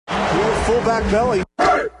fullback belly.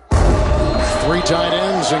 3 tight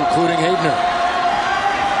ends, including Hayden.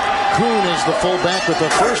 Kuhn is the fullback with the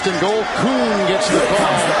first and goal. Kuhn gets the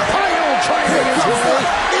call. Pyle trying to his way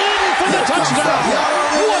in for the touchdown.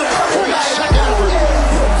 What a great second effort.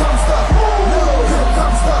 Here comes the Here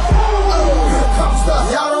comes the Here comes the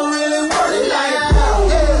Y'all don't really want it like that.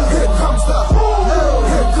 Here comes the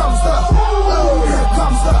Here comes the Here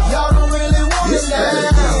comes the Y'all don't really want it like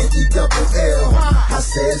that. I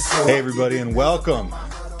said so. Hey everybody, and welcome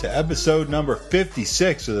to episode number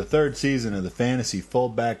 56 of the third season of the Fantasy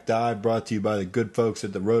Fullback Dive, brought to you by the good folks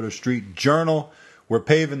at the Roto Street Journal. We're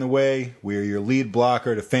paving the way. We're your lead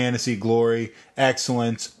blocker to fantasy glory,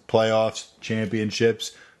 excellence, playoffs,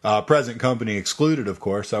 championships. Present company excluded, of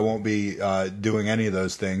course. I won't be doing any of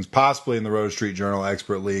those things. Possibly in the Roto Street Journal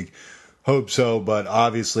Expert League. Hope so, but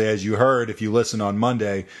obviously, as you heard, if you listened on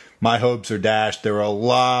Monday, my hopes are dashed. There were a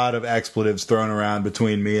lot of expletives thrown around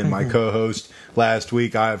between me and my co-host last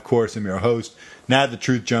week. I, of course, am your host, Nat the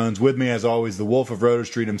Truth Jones. With me, as always, the Wolf of Roto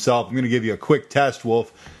Street himself. I'm going to give you a quick test,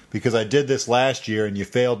 Wolf, because I did this last year and you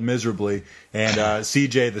failed miserably. And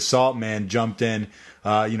CJ, the Salt Man, jumped in.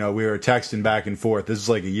 We were texting back and forth. This is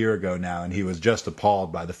like a year ago now, and he was just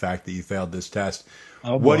appalled by the fact that you failed this test.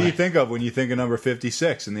 Oh, what do you think of when you think of number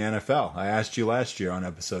 56 in the NFL? I asked you last year on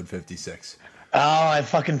episode 56. Oh, I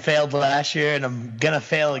fucking failed last year, and I'm gonna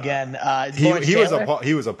fail again. He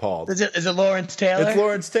was appalled. Is it Lawrence Taylor? It's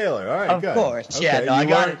Lawrence Taylor. All right, of good. course. Okay. Yeah, no, I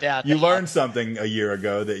got it down. You learned something a year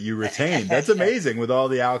ago that you retained. That's amazing with all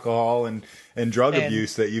the alcohol and drug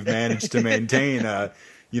abuse that you've managed to maintain.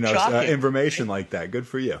 Information like that. Good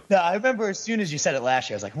for you. No, I remember as soon as you said it last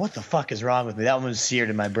year, I was like, "What the fuck is wrong with me?" That one was seared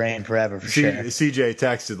in my brain forever, for sure. CJ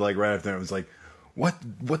texted like right after, and was like, What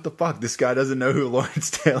the fuck? This guy doesn't know who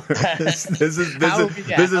Lawrence Taylor is. This is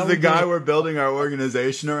the guy we're building our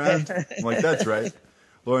organization around. I'm like, that's right.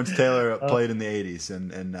 Lawrence Taylor played in the 80s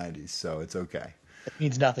and 90s, so it's okay. It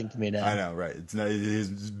means nothing to me now. I know, right? It has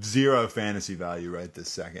zero fantasy value right this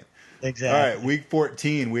second. Exactly. All right, Week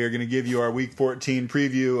 14. We are going to give you our Week 14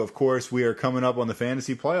 preview. Of course, we are coming up on the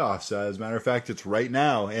fantasy playoffs. As a matter of fact, it's right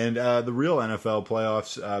now. And the real NFL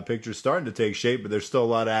playoffs picture is starting to take shape, but there's still a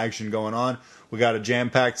lot of action going on. We got a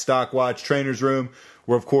jam-packed stock watch trainer's room.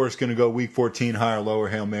 We're, of course, going to go Week 14 higher, lower,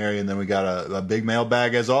 Hail Mary, and then we got a big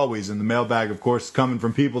mailbag as always. And the mailbag, of course, is coming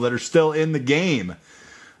from people that are still in the game,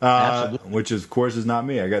 which, of course, is not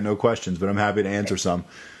me. I got no questions, but I'm happy to answer some.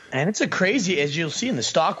 And it's a crazy, as you'll see in the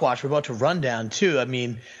stock watch we're about to run down, too. I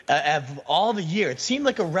mean, of all the year, it seemed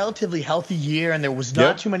like a relatively healthy year, and there was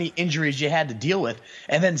not too many injuries you had to deal with.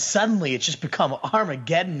 And then suddenly it's just become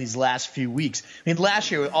Armageddon these last few weeks. I mean,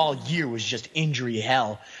 last year, all year was just injury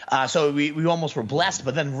hell. So we almost were blessed.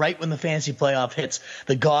 But then right when the fantasy playoff hits,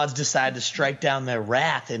 the gods decide to strike down their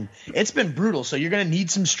wrath. And it's been brutal. So you're going to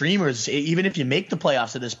need some streamers, even if you make the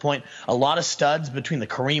playoffs at this point. A lot of studs between the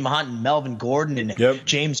Kareem Hunt and Melvin Gordon and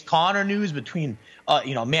James Conner news between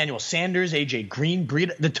Emmanuel Sanders, AJ Green,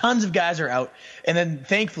 Breida. The tons of guys are out, and then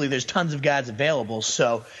thankfully there's tons of guys available.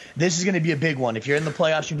 So this is going to be a big one. If you're in the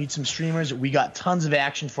playoffs, you need some streamers. We got tons of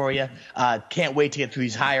action for you. Can't wait to get through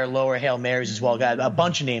these higher, lower Hail Marys as well. Got a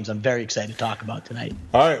bunch of names I'm very excited to talk about tonight.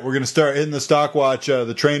 All right, we're going to start in the stock watch,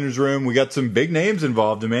 the trainer's room. We got some big names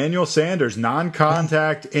involved. Emmanuel Sanders,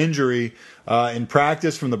 non-contact injury in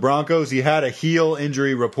practice from the Broncos. He had a heel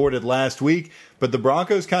injury reported last week, but the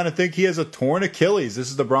Broncos kind of think he has a torn Achilles. This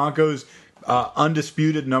is the Broncos'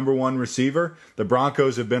 undisputed number one receiver. The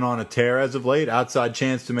Broncos have been on a tear as of late. Outside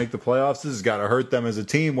chance to make the playoffs. This has got to hurt them as a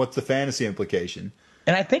team. What's the fantasy implication?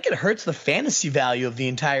 And I think it hurts the fantasy value of the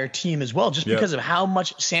entire team as well, just because of how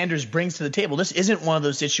much Sanders brings to the table. This isn't one of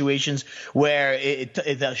those situations where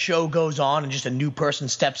the show goes on and just a new person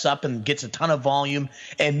steps up and gets a ton of volume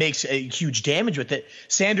and makes a huge damage with it.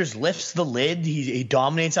 Sanders lifts the lid. He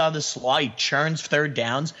dominates out of the slot. He churns third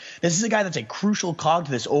downs. This is a guy that's a crucial cog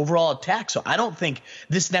to this overall attack. So I don't think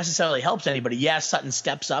this necessarily helps anybody. Yeah, Sutton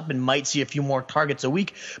steps up and might see a few more targets a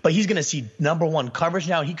week, but he's going to see number one coverage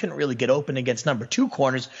now. He couldn't really get open against number two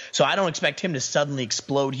corners, so I don't expect him to suddenly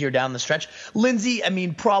explode here down the stretch. Lindsey, I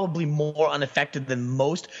mean, probably more unaffected than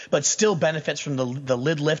most, but still benefits from the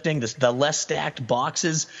lid lifting, the less stacked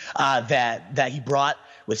boxes that he brought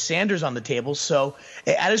with Sanders on the table. So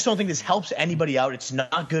I just don't think this helps anybody out. It's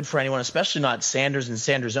not good for anyone, especially not Sanders and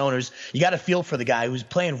Sanders owners. You got to feel for the guy who's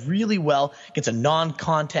playing really well, gets a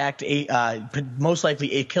non-contact, most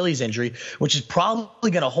likely Achilles injury, which is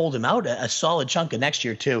probably going to hold him out a solid chunk of next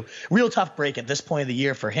year too. Real tough break at this point of the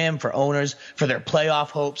year for him, for owners, for their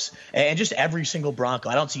playoff hopes, and just every single Bronco.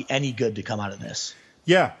 I don't see any good to come out of this.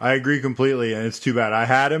 Yeah, I agree completely, and it's too bad. I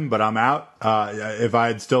had him, but I'm out. If I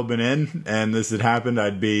had still been in and this had happened,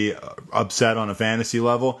 I'd be upset on a fantasy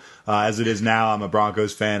level. As it is now, I'm a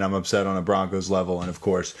Broncos fan. I'm upset on a Broncos level, and of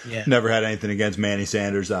course, never had anything against Manny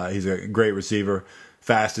Sanders. He's a great receiver,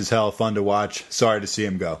 fast as hell, fun to watch. Sorry to see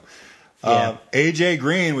him go. AJ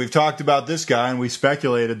Green, we've talked about this guy, and we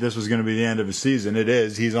speculated this was going to be the end of his season. It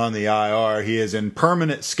is. He's on the IR. He is in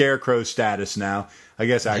permanent scarecrow status now. I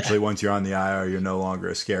guess actually once you're on the IR, you're no longer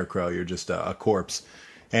a scarecrow. You're just a corpse.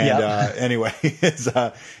 And anyway,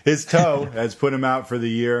 his toe has put him out for the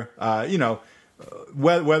year.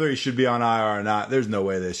 Whether he should be on IR or not, there's no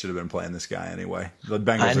way they should have been playing this guy anyway. The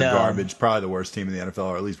Bengals are garbage. Probably the worst team in the NFL,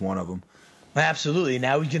 or at least one of them. Absolutely.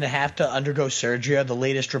 Now he's going to have to undergo surgery. The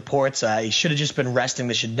latest reports, he should have just been resting.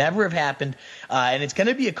 This should never have happened. And it's going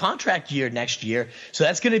to be a contract year next year. So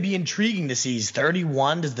that's going to be intriguing to see. He's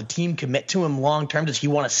 31. Does the team commit to him long term? Does he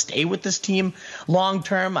want to stay with this team long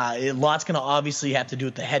term? A lot's going to obviously have to do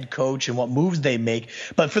with the head coach and what moves they make.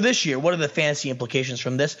 But for this year, what are the fantasy implications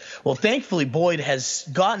from this? Well, thankfully, Boyd has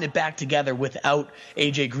gotten it back together without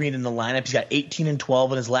A.J. Green in the lineup. He's got 18 and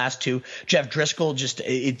 12 in his last two. Jeff Driscoll,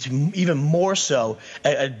 it's even more so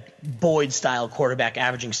a Boyd-style quarterback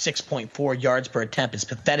averaging 6.4 yards per attempt. As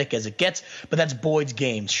pathetic as it gets, but that's Boyd's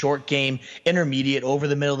game. Short game, intermediate, over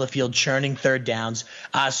the middle of the field, churning third downs.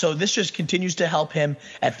 So this just continues to help him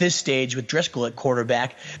at this stage with Driscoll at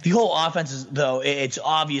quarterback. The whole offense is, though, it's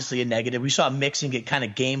obviously a negative. We saw Mixon get kind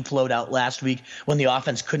of game flowed out last week when the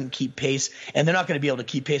offense couldn't keep pace, and they're not going to be able to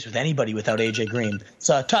keep pace with anybody without A.J. Green.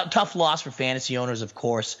 So a tough loss for fantasy owners, of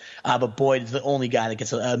course, but Boyd is the only guy that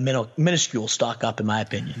gets a minuscule stock up, in my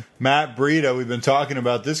opinion. Matt Breida, we've been talking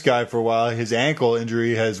about this guy for a while. His ankle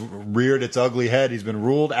injury has reared its ugly head. He's been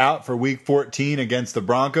ruled out for Week 14 against the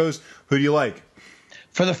Broncos. Who do you like?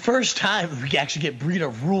 For the first time, we actually get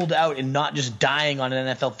Breida ruled out and not just dying on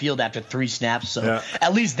an NFL field after 3 snaps. So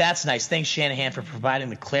at least that's nice. Thanks, Shanahan, for providing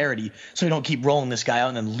the clarity so we don't keep rolling this guy out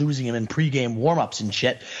and then losing him in pregame warmups and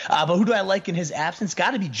shit. But who do I like in his absence?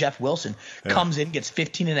 Got to be Jeff Wilson. Comes in, gets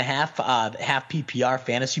 15 and a half PPR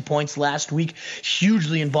fantasy points last week.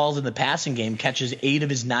 Hugely involved in the passing game. Catches 8 of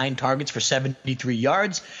his 9 targets for 73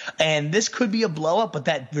 yards. And this could be a blow-up, but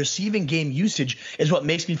that receiving game usage is what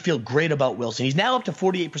makes me feel great about Wilson. He's now up to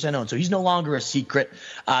 48% owned, so he's no longer a secret.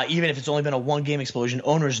 Even if it's only been a 1-game explosion,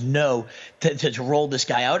 owners know to roll this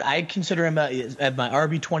guy out. I consider him at my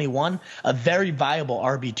RB21 a very viable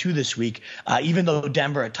RB2 this week. Even though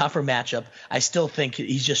Denver a tougher matchup, I still think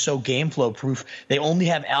he's just so game flow proof. They only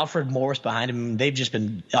have Alfred Morris behind him. They've just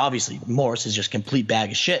been, obviously Morris is just complete bag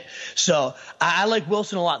of shit. So I like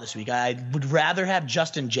Wilson a lot this week. I would rather have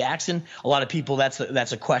Justin Jackson. A lot of people, that's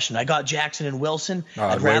a question. I got Jackson and Wilson.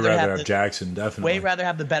 I'd way rather have Jackson, definitely. Way rather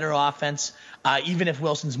have the better offense, even if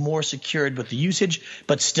Wilson's more secured with the usage.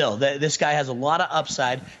 But still, this guy has a lot of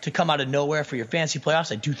upside to come out of nowhere for your fantasy playoffs.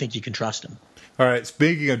 I do think you can trust him. All right,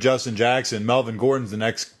 speaking of Justin Jackson, Melvin Gordon's the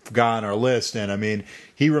next guy on our list. And, I mean,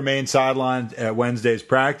 he remained sidelined at Wednesday's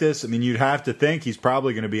practice. I mean, you'd have to think he's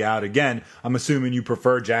probably going to be out again. I'm assuming you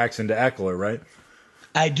prefer Jackson to Eckler, right?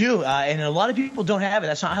 I do, and a lot of people don't have it.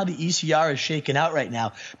 That's not how the ECR is shaken out right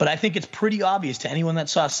now. But I think it's pretty obvious to anyone that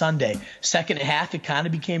saw Sunday. Second half, it kind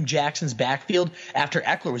of became Jackson's backfield after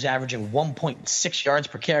Eckler was averaging 1.6 yards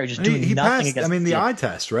per carry, just doing nothing passed, against the eye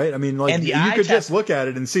test, right? I mean, like you could just look at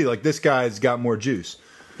it and see, like, this guy's got more juice.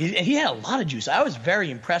 He had a lot of juice. I was very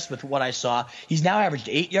impressed with what I saw. He's now averaged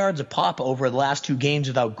 8 yards a pop over the last 2 games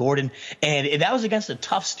without Gordon, and that was against a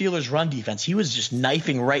tough Steelers run defense. He was just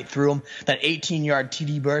knifing right through him. That 18-yard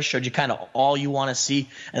TD burst showed you kind of all you want to see,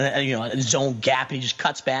 and a zone gap, and he just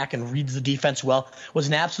cuts back and reads the defense well. Was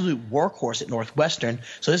an absolute workhorse at Northwestern.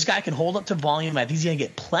 So this guy can hold up to volume. I think he's going to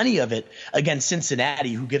get plenty of it against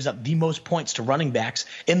Cincinnati, who gives up the most points to running backs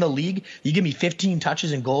in the league. You give me 15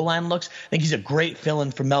 touches and goal line looks. I think he's a great fill-in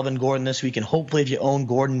for Melvin Gordon this week, and hopefully if you own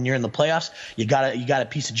Gordon and you're in the playoffs, you got a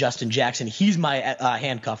piece of Justin Jackson. He's my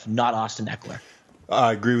handcuff, not Austin Eckler.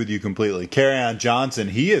 I agree with you completely. Kerryon Johnson,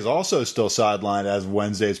 he is also still sidelined as of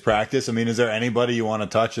Wednesday's practice. I mean, is there anybody you want to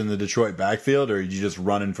touch in the Detroit backfield, or are you just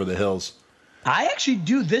running for the hills? I actually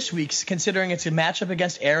do this week, considering it's a matchup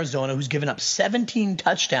against Arizona, who's given up 17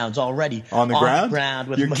 touchdowns already on the ground.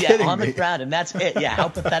 You're kidding me. The ground, and that's it. Yeah, how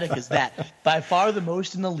pathetic is that? By far the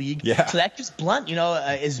most in the league. Yeah. So that just Blunt,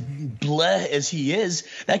 as bleh as he is,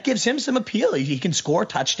 that gives him some appeal. He can score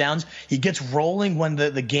touchdowns. He gets rolling when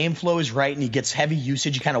the game flow is right, and he gets heavy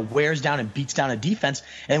usage. He kind of wears down and beats down a defense.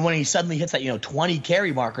 And when he suddenly hits that 20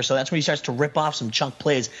 carry marker, so that's when he starts to rip off some chunk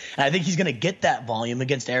plays. And I think he's going to get that volume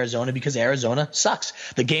against Arizona because Arizona Arizona sucks.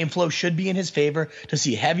 The game flow should be in his favor to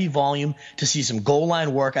see heavy volume, to see some goal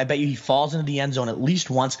line work. I bet you he falls into the end zone at least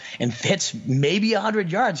once and hits maybe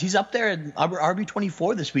 100 yards. He's up there at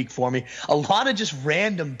RB24 this week for me. A lot of just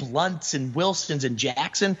random Blunts and Wilsons and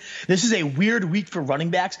Jackson. This is a weird week for running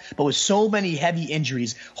backs, but with so many heavy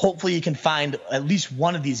injuries, hopefully you can find at least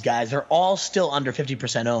one of these guys. They're all still under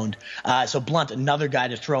 50% owned. So Blunt, another guy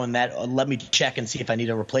to throw in that. Let me check and see if I need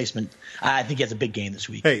a replacement. I think he has a big game this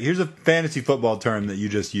week. Hey, here's a fantasy football term that you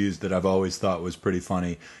just used that I've always thought was pretty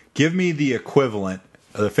funny. Give me the equivalent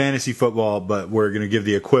of the fantasy football, but we're going to give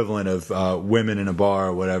the equivalent of women in a bar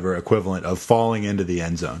or whatever, equivalent of falling into the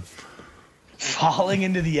end zone. Falling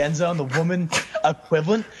into the end zone, the woman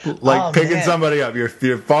equivalent? Like picking somebody up.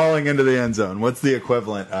 You're falling into the end zone. What's the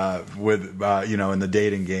equivalent with in the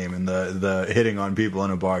dating game and the hitting on people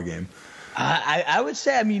in a bar game? I would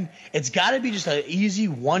say, I mean, it's got to be just an easy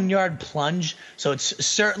 1-yard plunge. So it's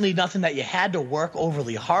certainly nothing that you had to work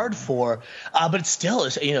overly hard for. But it's still,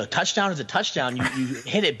 touchdown is a touchdown. You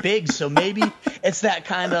hit it big. So maybe it's that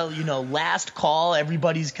kind of, last call.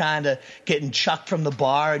 Everybody's kind of getting chucked from the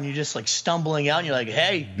bar and you're just like stumbling out and you're like,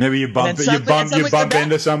 hey. Maybe you bump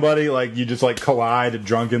into somebody, like you just like collide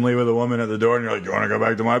drunkenly with a woman at the door and you're like, you want to go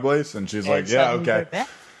back to my place? And she's like, yeah, okay.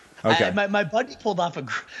 Okay. My buddy pulled off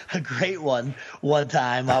a great one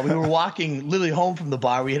time. We were walking literally home from the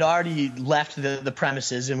bar. We had already left the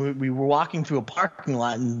premises, and we were walking through a parking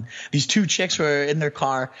lot, and these two chicks were in their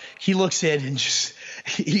car. He looks in and just –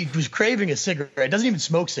 he was craving a cigarette. Doesn't even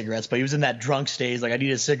smoke cigarettes, but he was in that drunk state. He's like, I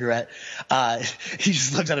need a cigarette. He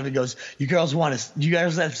just looks at him and goes, you guys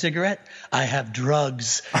have a cigarette? I have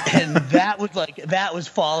drugs. And that was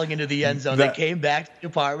falling into the end zone. They came back to the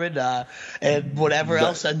apartment, and whatever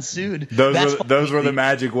else ensued. Those were the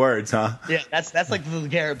magic words, huh? Yeah, that's like the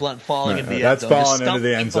Garrett Blunt falling into the end zone. That's falling into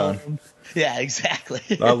the end zone. Yeah, exactly.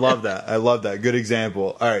 I love that. Good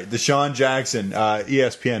example. All right, Deshaun Jackson,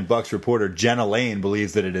 ESPN Bucs reporter Jenna Lane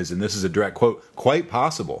believes that it is, and this is a direct quote, quite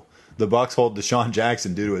possible the Bucs hold Deshaun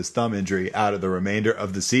Jackson due to his thumb injury out of the remainder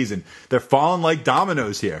of the season. They're falling like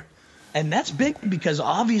dominoes here. And that's big because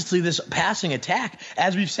obviously this passing attack,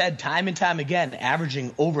 as we've said time and time again,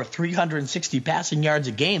 averaging over 360 passing yards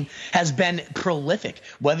a game, has been prolific.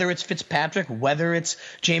 Whether it's Fitzpatrick, whether it's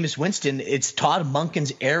Jameis Winston, it's Todd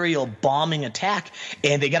Monken's aerial bombing attack.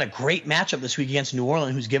 And they got a great matchup this week against New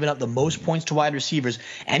Orleans, who's given up the most points to wide receivers.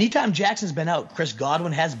 Anytime Jackson's been out, Chris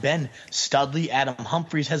Godwin has been studly. Adam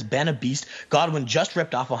Humphries has been a beast. Godwin just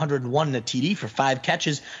ripped off 101 in a TD for 5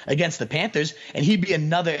 catches against the Panthers. And he'd be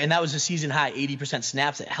another, and that was a season high 80%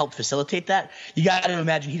 snaps that helped facilitate that. You got to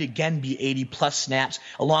imagine he'd again be 80+ snaps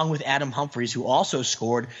along with Adam Humphries, who also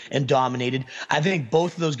scored and dominated. I think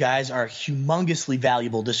both of those guys are humongously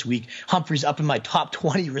valuable this week. Humphries up in my top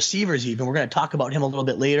 20 receivers even. We're going to talk about him a little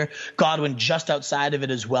bit later. Godwin just outside of it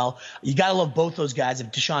as well. You got to love both those guys if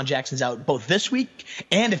Deshaun Jackson's out both this week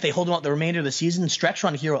and if they hold him out the remainder of the season. Stretch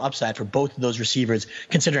run hero upside for both of those receivers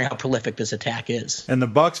considering how prolific this attack is. And the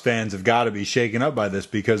Bucs fans have got to be shaken up by this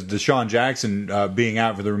because Deshaun Jackson being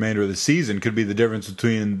out for the remainder of the season could be the difference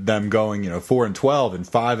between them going 4-12 and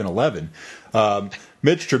 5-11.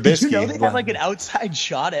 Mitch Trubisky. Did you know they have like an outside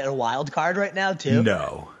shot at a wild card right now too?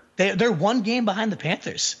 No. They're one game behind the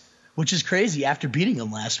Panthers, which is crazy after beating them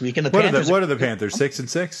last week. And what are the Panthers?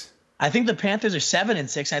 6-6? I think the Panthers are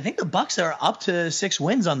 7-6. I think the Bucs are up to 6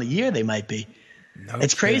 wins on the year. They might be. No,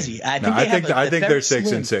 it's crazy. I think they're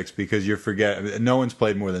 6-6 because you forget no one's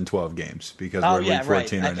played more than 12 games because we're Week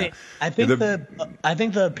 14 right now. I think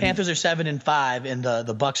the Panthers are 7-5 and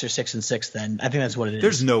the Bucs are 6-6. Then I think that's what it is.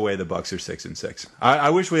 There's no way the Bucs are 6-6. I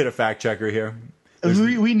wish we had a fact checker here.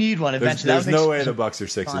 We need one eventually. There's no way the Bucs are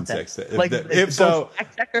 6-6. Like if so,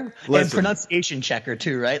 fact checker and pronunciation checker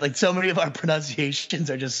too, right? Like so many of our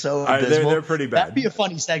pronunciations are just so abysmal. They're pretty bad. That'd be a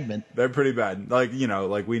funny segment. They're pretty bad. Like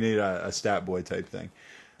we need a stat boy type thing.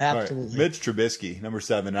 Absolutely. Right. Mitch Trubisky, number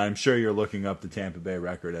 7. I'm sure you're looking up the Tampa Bay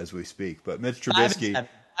record as we speak, but Mitch Trubisky.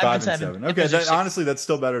 5-7. Okay, honestly, that's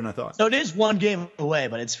still better than I thought. So it is one game away,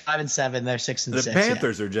 but it's 5-7. They're 6-6. The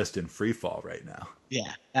Panthers are just in free fall right now.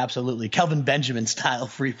 Yeah, absolutely. Kelvin Benjamin style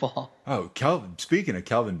free fall. Oh, Speaking of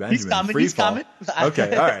Kelvin Benjamin, he's coming.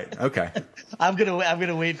 Okay, all right, okay. I'm gonna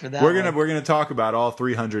wait for that. We're gonna talk about all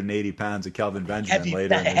 380 pounds of Kelvin Benjamin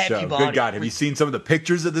later in the show. Good God, have you seen some of the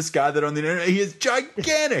pictures of this guy that are on the internet? He is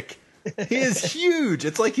gigantic. He is huge.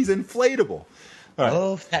 It's like he's inflatable. Right.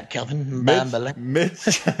 Oh, fat Kelvin. Mitch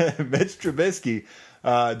Trubisky,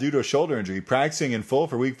 due to a shoulder injury, practicing in full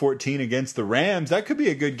for Week 14 against the Rams. That could be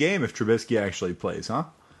a good game if Trubisky actually plays, huh?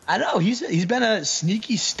 I know he's been a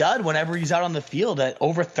sneaky stud whenever he's out on the field at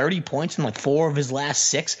over 30 points in like 4 of his last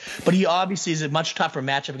 6. But he obviously is a much tougher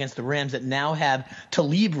matchup against the Rams that now have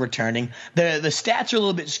Talib returning. The stats are a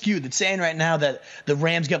little bit skewed. It's saying right now that the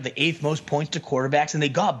Rams give up the 8th most points to quarterbacks, and they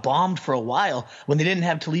got bombed for a while when they didn't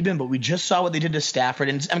have Talib in. But we just saw what they did to Stafford.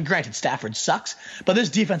 And granted, Stafford sucks, but this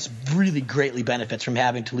defense really greatly benefits from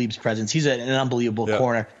having Talib's presence. He's an unbelievable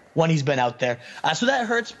corner when he's been out there. So that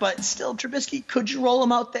hurts, but still, Trubisky, could you roll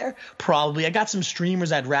him out there? Probably. I got some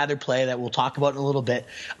streamers I'd rather play that we'll talk about in a little bit.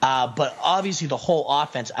 But obviously the whole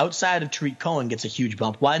offense outside of Tariq Cohen gets a huge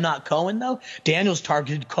bump. Why not Cohen, though? Daniels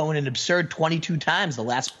targeted Cohen an absurd 22 times the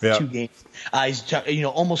last 2 games. He's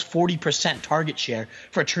almost 40% target share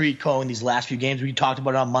for Tariq Cohen these last few games. We talked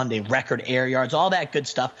about it on Monday. Record air yards, all that good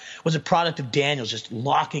stuff was a product of Daniels just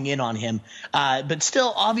locking in on him. But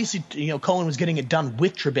still, obviously, Cohen was getting it done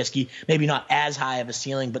with Trubisky. Maybe not as high of a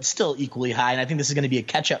ceiling, but still equally high. And I think this is going to be a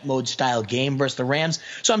catch-up mode style game versus the Rams.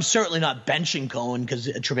 So I'm certainly not benching Cohen because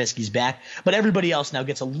Trubisky's back. But everybody else now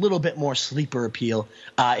gets a little bit more sleeper appeal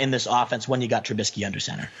in this offense when you got Trubisky under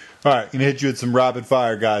center. All right, going to hit you with some rapid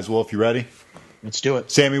fire, guys. Wolf, you ready? Let's do it.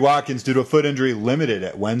 Sammy Watkins, due to a foot injury, limited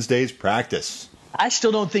at Wednesday's practice. I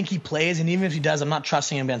still don't think he plays, and even if he does, I'm not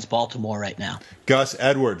trusting him against Baltimore right now. Gus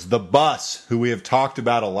Edwards, the bus, who we have talked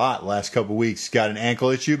about a lot last couple of weeks, got an ankle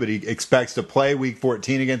issue, but he expects to play Week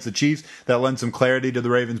 14 against the Chiefs. That lends some clarity to the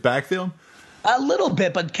Ravens' backfield. A little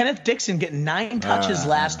bit, but Kenneth Dixon getting 9 touches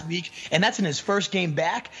last week, and that's in his first game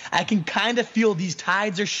back. I can kind of feel these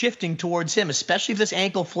tides are shifting towards him, especially if this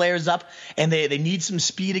ankle flares up and they need some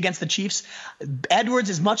speed against the Chiefs.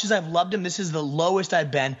 Edwards, as much as I've loved him, this is the lowest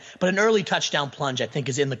I've been, but an early touchdown plunge I think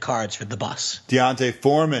is in the cards for the bus. Deontay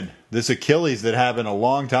Foreman, this Achilles that happened a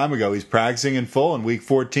long time ago, he's practicing in full in Week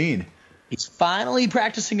 14. He's finally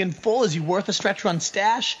practicing in full. Is he worth a stretch run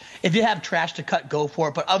stash? If you have trash to cut, go for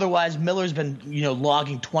it. But otherwise, Miller's been,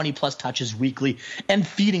 logging 20-plus touches weekly and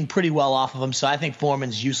feeding pretty well off of him. So I think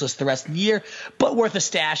Foreman's useless the rest of the year, but worth a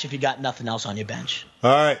stash if you got nothing else on your bench.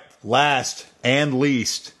 All right, last and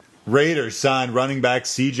least, Raiders signed running back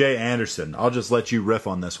C.J. Anderson. I'll just let you riff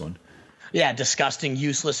on this one. Yeah, disgusting,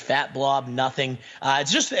 useless, fat blob, nothing.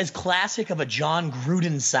 It's just as classic of a John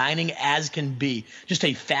Gruden signing as can be. Just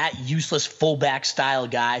a fat, useless, fullback style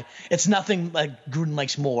guy. It's nothing like Gruden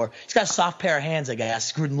likes more. He's got a soft pair of hands, I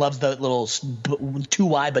guess. Gruden loves the little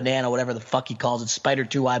 2Y banana, whatever the fuck he calls it, spider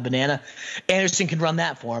 2Y banana. Anderson can run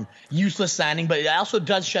that for him. Useless signing, but it also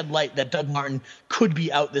does shed light that Doug Martin could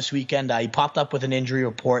be out this weekend. He popped up with an injury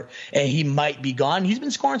report, and he might be gone. He's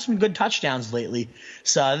been scoring some good touchdowns lately.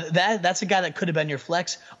 So that's a guy that could have been your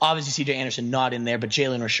flex. Obviously, C.J. Anderson not in there, but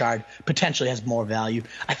Jalen Richard potentially has more value.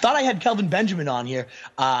 I thought I had Kelvin Benjamin on here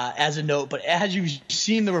as a note, but as you've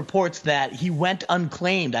seen the reports that he went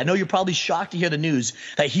unclaimed, I know you're probably shocked to hear the news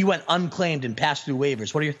that he went unclaimed and passed through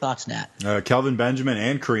waivers. What are your thoughts, Nat? Kelvin Benjamin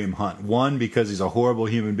and Kareem Hunt. One, because he's a horrible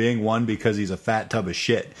human being. One, because he's a fat tub of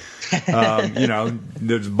shit.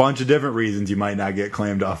 There's a bunch of different reasons you might not get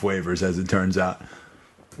claimed off waivers, as it turns out.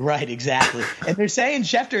 Right, exactly. And they're saying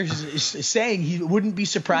Schefter is saying he wouldn't be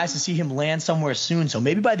surprised to see him land somewhere soon. So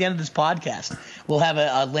maybe by the end of this podcast, we'll have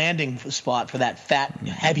a landing spot for that fat,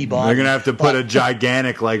 heavy ball. They're going to have to put a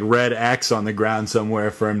gigantic red X on the ground somewhere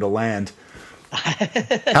for him to land.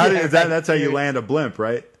 That's how you land a blimp,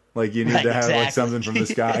 right? Like you need to have something from the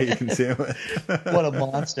sky you can see him with. What a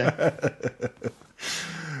monster.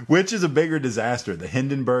 Which is a bigger disaster, the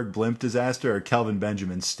Hindenburg blimp disaster or Kelvin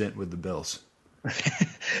Benjamin's stint with the Bills?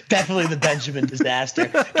 Definitely the Benjamin disaster.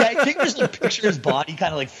 Can you just picture his body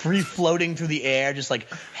kind of like free floating through the air, just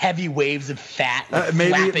like heavy waves of fat?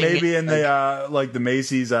 Maybe in the the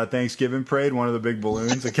Macy's Thanksgiving parade, one of the big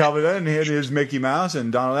balloons. The Kelvin, and here's Mickey Mouse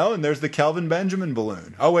and Donald L. And there's the Kelvin Benjamin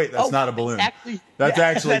balloon. Oh wait, that's not a balloon. That's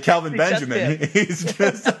actually Kelvin Benjamin. He's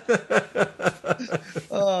just.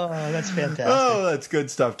 Oh, that's fantastic. Oh, that's good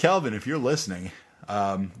stuff, Kelvin. If you're listening.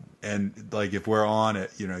 And if we're on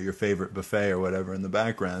at your favorite buffet or whatever in the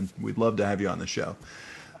background, we'd love to have you on the show.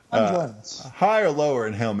 Higher, lower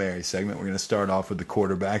in Hail Mary segment. We're going to start off with the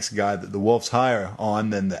quarterbacks, a guy that the Wolves higher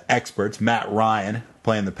on than the experts, Matt Ryan,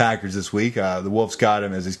 playing the Packers this week. The Wolves got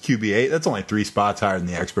him as his QB8. That's only 3 spots higher than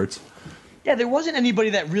the experts. Yeah, there wasn't anybody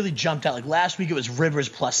that really jumped out. Like last week, it was Rivers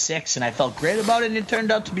 +6, and I felt great about it, and it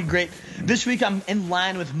turned out to be great. This week, I'm in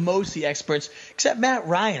line with most of the experts, except Matt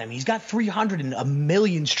Ryan. I mean, he's got 300 in a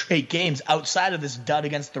million straight games outside of this dud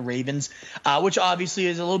against the Ravens, which obviously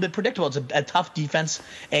is a little bit predictable. It's a tough defense,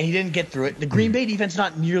 and he didn't get through it. The Green Bay defense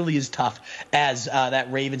not nearly as tough as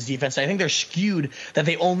that Ravens defense. I think they're skewed that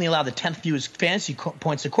they only allow the 10th fewest fantasy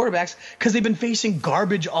points to quarterbacks because they've been facing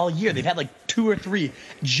garbage all year. They've had 2 or 3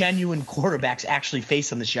 genuine quarterbacks quarterbacks actually faced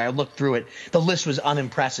them this year. I looked through it. The list was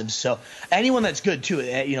unimpressive. So anyone that's good too,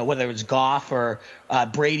 whether it's Goff or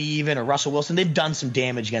Brady even or Russell Wilson, they've done some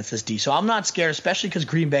damage against this D. So I'm not scared, especially because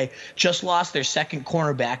Green Bay just lost their second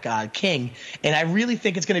cornerback, King. And I really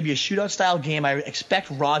think it's going to be a shootout-style game. I expect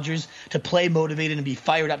Rodgers to play motivated and be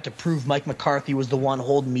fired up to prove Mike McCarthy was the one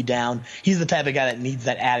holding me down. He's the type of guy that needs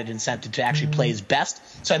that added incentive to actually play his best.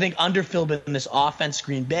 So I think underfilled in this offense,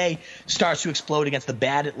 Green Bay starts to explode against the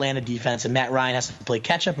bad Atlanta defense, and Matt Ryan has to play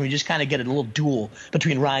catch-up, and we just kind of get a little duel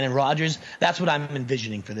between Ryan and Rodgers. That's what I'm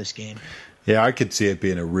envisioning for this game. Yeah, I could see it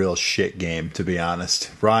being a real shit game, to be honest.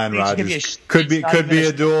 Ryan Rodgers could be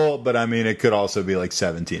a duel, but I mean, it could also be like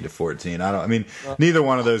 17-14. Neither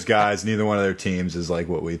one of those guys, neither one of their teams is like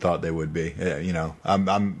what we thought they would be.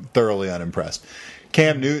 I'm thoroughly unimpressed.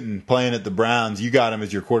 Cam Newton playing at the Browns, you got him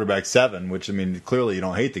as your quarterback 7, which, clearly you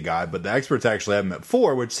don't hate the guy, but the experts actually have him at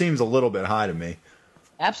 4, which seems a little bit high to me.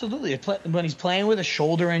 Absolutely. When he's playing with a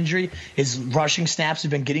shoulder injury, his rushing snaps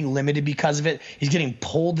have been getting limited because of it. He's getting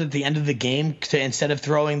pulled at the end of the game instead of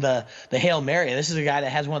throwing the Hail Mary. This is a guy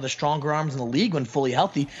that has one of the stronger arms in the league when fully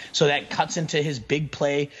healthy, so that cuts into his big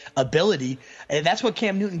play ability. And that's what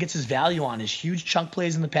Cam Newton gets his value on, is huge chunk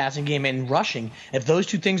plays in the passing game and rushing. If those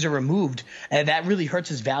two things are removed, that really hurts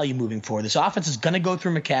his value moving forward. This offense is going to go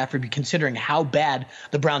through McCaffrey, considering how bad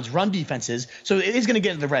the Browns' run defense is, so it is going to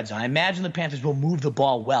get into the red zone. I imagine the Panthers will move the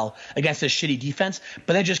ball well against this shitty defense,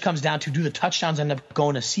 but that just comes down to, do the touchdowns end up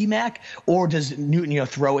going to C-Mac, or does Newton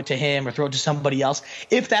throw it to him or throw it to somebody else?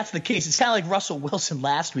 If that's the case, it's kind of like Russell Wilson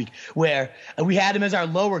last week, where we had him as our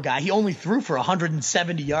lower guy. He only threw for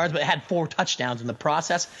 170 yards, but had 4 touchdowns in the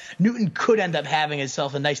process. Newton could end up having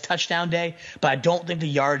himself a nice touchdown day, but I don't think the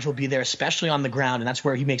yardage will be there, especially on the ground, and that's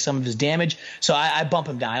where he makes some of his damage. So I bump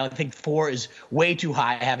him down. I don't think 4 is way too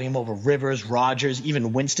high, having him over Rivers, Rodgers,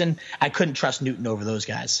 even Winston. I couldn't trust Newton over those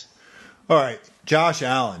guys. All right, Josh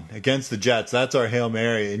Allen against the Jets. That's our Hail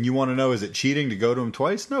Mary. And you want to know, is it cheating to go to him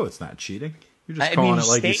twice? No, it's not cheating. You're just calling it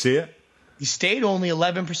like you see it. He stayed only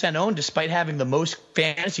 11% owned despite having the most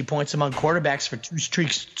fantasy points among quarterbacks for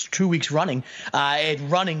 2 weeks running. And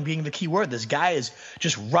running being the key word. This guy is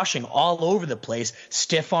just rushing all over the place,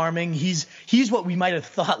 stiff arming. He's what we might have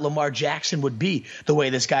thought Lamar Jackson would be, the way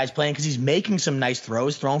this guy's playing, because he's making some nice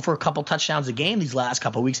throws, throwing for a couple touchdowns a game these last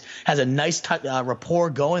couple of weeks. Has a nice rapport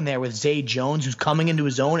going there with Zay Jones, who's coming into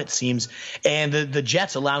his own, it seems. And the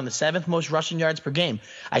Jets allowing the 7th most rushing yards per game.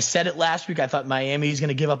 I said it last week. I thought Miami's going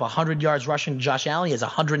to give up 100 yards rushing. Josh Allen, he has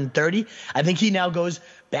 130. I think he now goes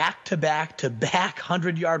back-to-back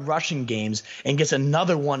 100-yard rushing games and gets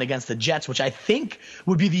another one against the Jets, which I think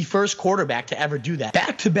would be the first quarterback to ever do that.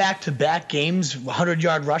 Back-to-back games,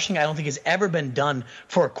 100-yard rushing, I don't think has ever been done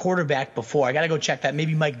for a quarterback before. I got to go check that.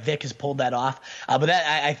 Maybe Mike Vick has pulled that off. But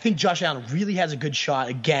I think Josh Allen really has a good shot.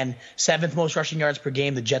 Again, 7th most rushing yards per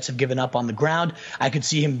game. The Jets have given up on the ground. I could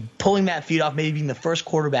see him pulling that feed off, maybe being the first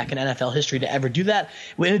quarterback in NFL history to ever do that,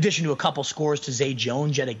 in addition to a couple scores to Zay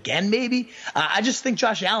Jones yet again, maybe. I just think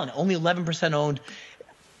Josh Allen, only 11% owned.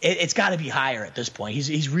 It's got to be higher at this point.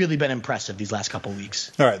 He's really been impressive these last couple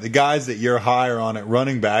weeks. All right, the guys that you're higher on at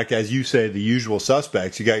running back, as you say, the usual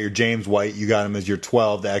suspects. You got your James White. You got him as your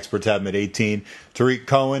 12. The experts have him at 18. Tariq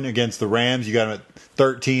Cohen against the Rams. You got him at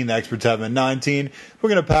 13. The experts have him at 19. We're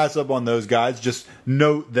going to pass up on those guys. Just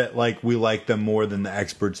note that we like them more than the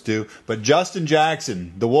experts do. But Justin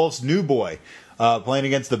Jackson, the Wolves' new boy, playing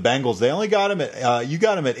against the Bengals. They only got him at you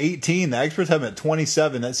got him at 18. The experts have him at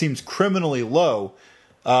 27. That seems criminally low.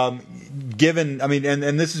 Given,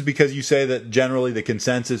 and this is because you say that generally the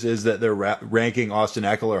consensus is that they're ranking Austin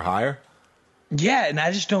Eckler higher. Yeah, and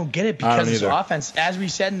I just don't get it because this offense, as we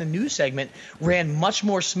said in the news segment, ran much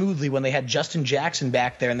more smoothly when they had Justin Jackson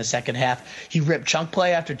back there in the second half. He ripped chunk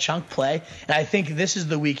play after chunk play, and I think this is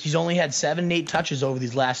the week. He's only had 7 8 touches over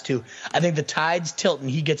these last 2. I think the tides tilt, and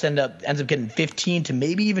he ends up getting 15 to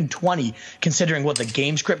maybe even 20, considering what the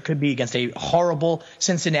game script could be against a horrible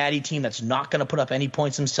Cincinnati team that's not going to put up any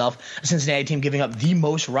points himself. A Cincinnati team giving up the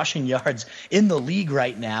most rushing yards in the league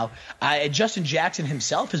right now. Justin Jackson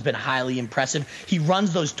himself has been highly impressive. He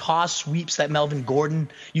runs those toss sweeps that Melvin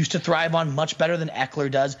Gordon used to thrive on much better than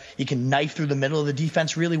Eckler does. He can knife through the middle of the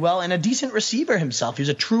defense really well, and a decent receiver himself. He's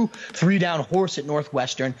a true 3-down horse at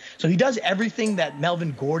Northwestern. So he does everything that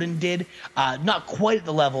Melvin Gordon did, not quite at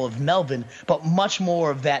the level of Melvin, but much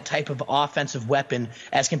more of that type of offensive weapon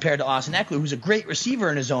as compared to Austin Eckler, who's a great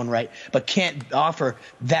receiver in his own right, but can't offer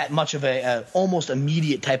that much of a almost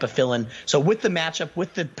immediate type of fill-in. So with the matchup,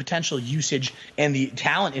 with the potential usage and the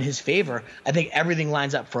talent in his favor, I I think everything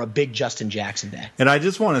lines up for a big Justin Jackson day. And I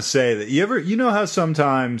just want to say that you know how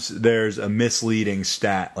sometimes there's a misleading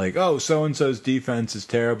stat like, oh, so-and-so's defense is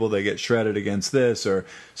terrible, they get shredded against this, or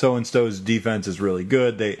so-and-so's defense is really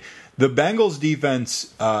good. The Bengals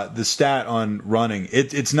defense, the stat on running,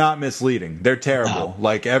 it's not misleading. They're terrible. No.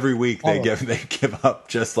 Like every week they give up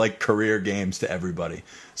just like career games to everybody.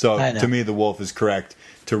 So to me, the Wolf is correct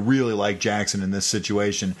to really like Jackson in this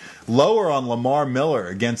situation. Lower on Lamar Miller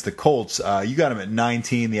against the Colts. You got him at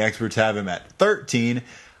 19. The experts have him at 13.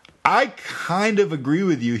 I kind of agree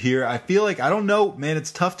with you here. I feel like, I don't know, man,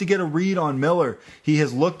 it's tough to get a read on Miller. He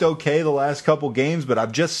has looked okay the last couple games, but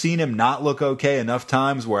I've just seen him not look okay enough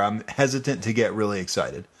times where I'm hesitant to get really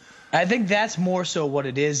excited. I think that's more so what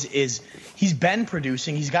it is he's been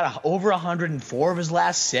producing. He's got over 104 of his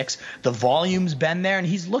last 6. The volume's been there, and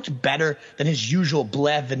he's looked better than his usual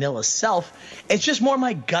blah vanilla self. It's just more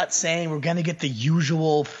my gut saying we're going to get the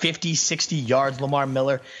usual 50, 60 yards Lamar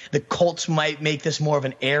Miller. The Colts might make this more of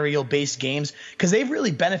an aerial-based games because they've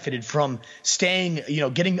really benefited from staying,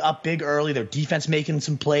 getting up big early, their defense making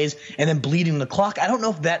some plays, and then bleeding the clock. I don't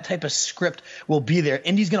know if that type of script will be there.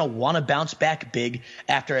 Indy's going to want to bounce back big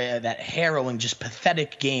after that harrowing, just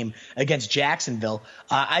pathetic game against Jacksonville.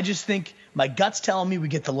 I just think my gut's telling me we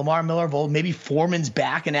get the Lamar Miller of old. Maybe Foreman's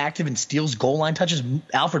back and active and steals goal line touches.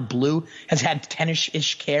 Alfred Blue has had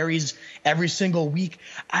 10-ish carries every single week.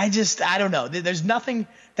 I don't know. There's nothing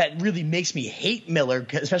that really makes me hate Miller,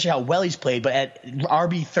 especially how well he's played. But at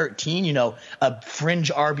RB13, a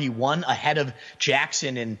fringe RB1 ahead of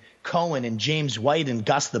Jackson and Cohen and James White and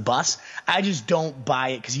Gus the Bus, I just don't buy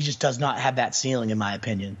it because he just does not have that ceiling, in my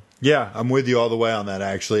opinion. Yeah, I'm with you all the way on that,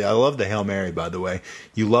 actually. I love the Hail Mary, by the way.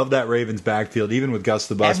 You love that Ravens backfield, even with Gus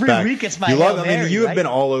the Bus Every back. week it's my Hail Mary, you have right? been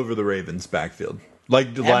all over the Ravens backfield.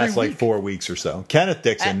 Like the last 4 weeks or so. Kenneth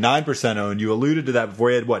Dixon, 9% owned. You alluded to that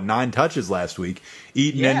before. He had, 9 touches last week,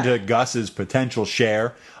 eating into Gus's potential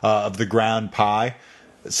share of the ground pie.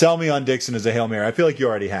 Sell me on Dixon as a Hail Mary. I feel like you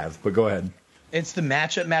already have, but go ahead. It's the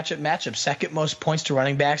matchup. Second most points to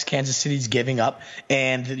running backs Kansas City's giving up.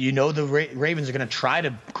 And the Ravens are going to try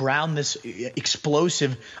to ground this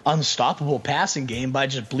explosive, unstoppable passing game by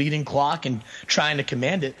just bleeding clock and trying to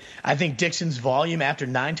command it. I think Dixon's volume after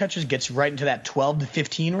 9 touches gets right into that 12 to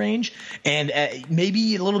 15 range. And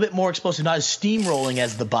maybe a little bit more explosive, not as steamrolling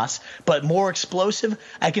as the Bus, but more explosive.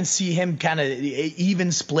 I can see him kind of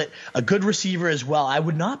even split. A good receiver as well. I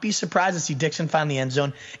would not be surprised to see Dixon find the end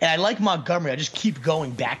zone. And I like Montgomery. I just keep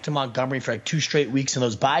going back to Montgomery for 2 straight weeks in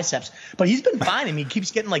those biceps. But he's been fine. I mean, he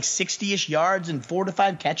keeps getting 60-ish yards and 4 to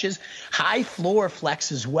 5 catches. High floor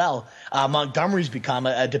flex as well. Montgomery's become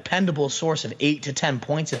a dependable source of 8 to 10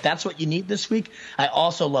 points. If that's what you need this week, I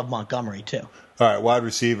also love Montgomery too. All right, wide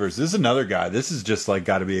receivers. This is another guy. This is just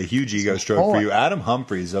got to be a huge ego stroke for you. Adam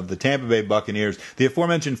Humphries of the Tampa Bay Buccaneers. The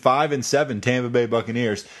aforementioned 5-7 Tampa Bay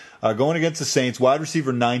Buccaneers. Going against the Saints, wide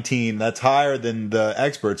receiver 19. That's higher than the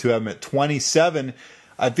experts who have him at 27.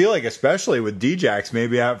 I feel like, especially with Djax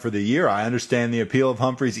maybe out for the year, I understand the appeal of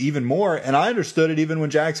Humphries even more, and I understood it even when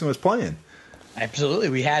Jackson was playing. Absolutely.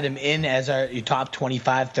 We had him in as our top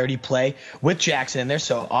 25, 30 play with Jackson in there,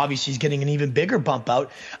 so obviously he's getting an even bigger bump out.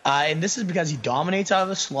 And this is because he dominates out of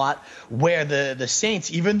the slot, where the Saints,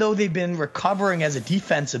 even though they've been recovering as a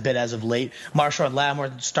defense a bit as of late, Marshawn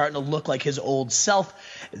Lattimore starting to look like his old self,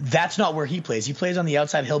 that's not where he plays. He plays on the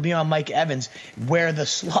outside. He'll be on Mike Evans, where the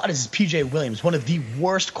slot is P.J. Williams, one of the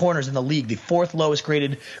worst corners in the league, the 4th lowest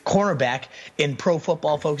graded cornerback in Pro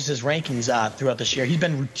Football Focus's rankings throughout this year. He's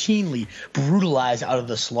been routinely brutalized out of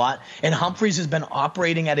the slot, and Humphries has been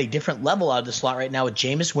operating at a different level out of the slot right now with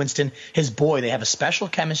Jameis Winston, his boy. They have a special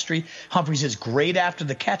chemistry. Humphries is great after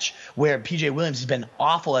the catch, where P.J. Williams has been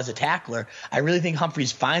awful as a tackler. I really think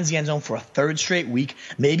Humphries finds the end zone for a 3rd straight week,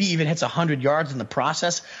 maybe even hits 100 yards in the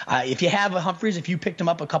process. If you have a Humphries, if you picked him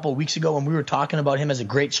up a couple of weeks ago when we were talking about him as a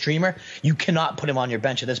great streamer, you cannot put him on your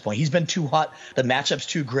bench at this point. He's been too hot. The matchup's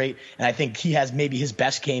too great, and I think he has maybe his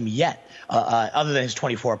best game yet, other than his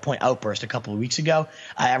 24-point outburst a couple of weeks ago.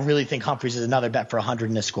 I really think Humphries is another bet for 100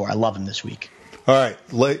 in this score. I love him this week. All right,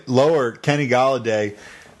 lower Kenny Golladay.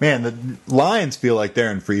 Man, the Lions feel like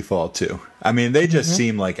they're in free fall too. I mean, they just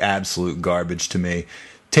seem like absolute garbage to me.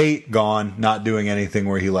 Tate gone, not doing anything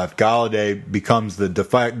where he left. Golladay becomes the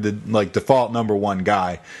default number 1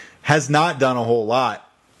 guy. Has not done a whole lot.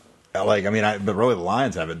 But really the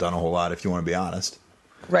Lions haven't done a whole lot, if you want to be honest.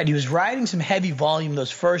 Right, he was riding some heavy volume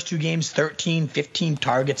those first 2 games, 13, 15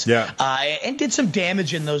 targets, and did some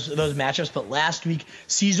damage in those matchups. But last week,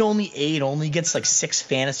 sees only 8, only gets 6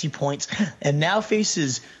 fantasy points, and now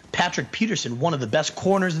faces Patrick Peterson, one of the best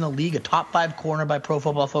corners in the league, a top 5 corner by Pro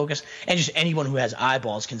Football Focus, and just anyone who has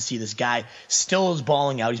eyeballs can see this guy still is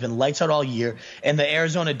balling out. He's been lights out all year, and the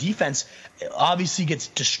Arizona defense obviously gets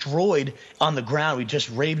destroyed on the ground. We just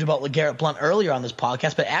raved about LeGarrette Blount earlier on this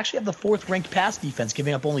podcast, but actually have the 4th-ranked pass defense,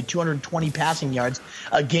 giving up only 220 passing yards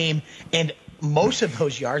a game, and most of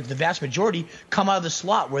those yards, the vast majority, come out of the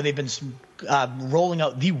slot where they've been rolling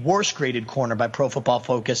out the worst graded corner by Pro Football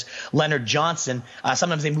Focus, Leonard Johnson.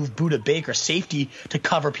 Sometimes they move Buda Baker, safety, to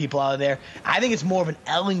cover people out of there. I think it's more of an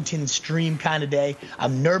Ellington stream kind of day.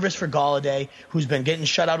 I'm nervous for Golladay, who's been getting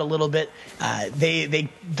shut out a little bit.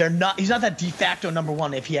 They're not. He's not that de facto number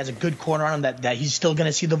one. If he has a good corner on him, that he's still going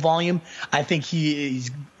to see the volume. I think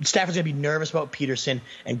Stafford's going to be nervous about Peterson,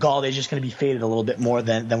 and Galladay's just going to be faded a little bit more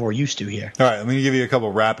than we're used to here. All right, I'm going to give you a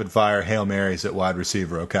couple rapid-fire Hail Marys at wide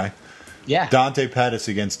receiver, okay? Yeah. Dante Pettis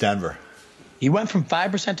against Denver. He went from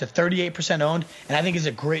 5% to 38% owned, and I think is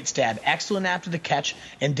a great stab. Excellent after the catch,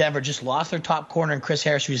 and Denver just lost their top corner in Chris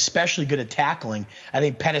Harris, who's especially good at tackling. I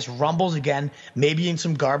think Pettis rumbles again, maybe in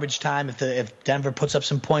some garbage time if Denver puts up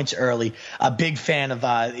some points early. A big fan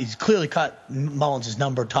of he's clearly cut Mullins'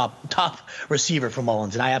 number top receiver for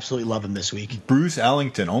Mullins, and I absolutely love him this week. Bruce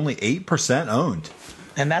Ellington, only 8% owned.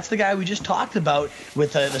 And that's the guy we just talked about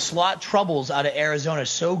with the slot troubles out of Arizona.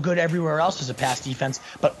 So good everywhere else as a pass defense,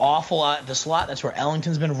 but awful at the slot. That's where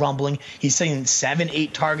Ellington's been rumbling. He's seeing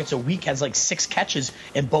 7-8 targets a week, has like 6 catches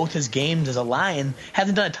in both his games as a Lion.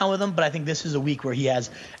 Hasn't done a ton with them, but I think this is a week where he's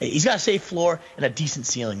got a safe floor and a decent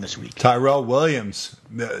ceiling this week. Tyrell Williams,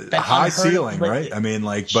 high ceiling, right? I mean,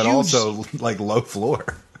 but also low floor.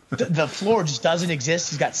 The floor just doesn't exist.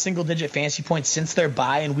 He's got single-digit fantasy points since their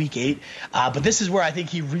bye in Week 8. But this is where I think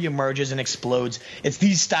he reemerges and explodes. It's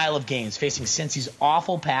these style of games, facing Cincy's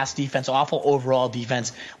awful pass defense, awful overall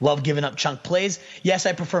defense, love giving up chunk plays. Yes,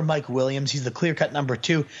 I prefer Mike Williams. He's the clear-cut number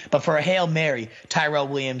 2. But for a Hail Mary, Tyrell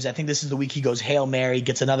Williams, I think this is the week he goes Hail Mary,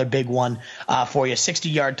 gets another big one for you.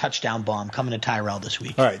 60-yard touchdown bomb coming to Tyrell this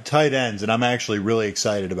week. All right, tight ends, and I'm actually really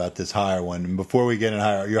excited about this higher one. And before we get in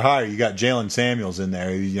your higher, you got Jalen Samuels in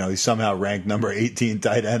there. He's somehow ranked number 18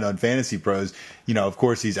 tight end on Fantasy Pros. Of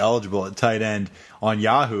course, he's eligible at tight end on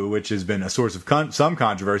Yahoo, which has been a source of some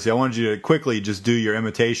controversy. I wanted you to quickly just do your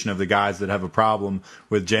imitation of the guys that have a problem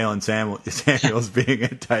with Jalen Samuels being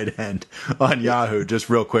at tight end on Yahoo. Just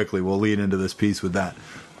real quickly, we'll lead into this piece with that.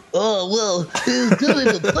 Oh, well, he's going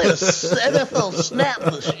to play a NFL snap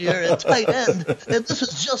this year at tight end, and this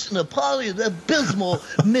is just an abysmal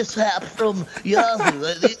mishap from Yahoo.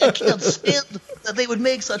 I can't stand that they would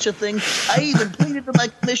make such a thing. I even pleaded to my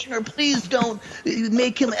commissioner, please don't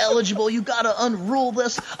make him eligible. You got to unrule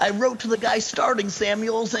this. I wrote to the guy starting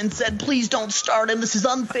Samuels and said, please don't start him. This is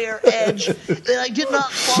unfair edge. And I did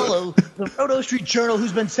not follow the Roto Street Journal,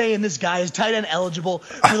 who's been saying this guy is tight end eligible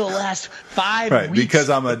for the last 5 weeks. Because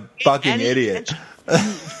I'm a fucking idiot.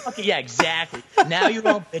 Yeah, exactly. Now you're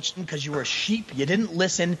all bitching because you were a sheep. You didn't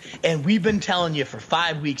listen, and we've been telling you for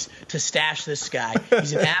 5 weeks to stash this guy.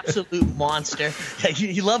 He's an absolute monster.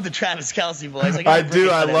 You love the Travis Kelce voice. I do.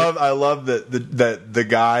 I love that the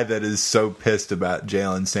guy that is so pissed about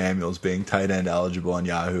Jalen Samuels being tight end eligible on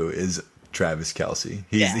Yahoo is Travis Kelce.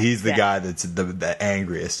 He's the guy that's the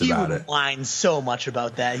angriest about it. He whines so much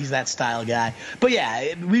about that. He's that style guy. But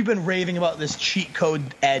yeah, we've been raving about this cheat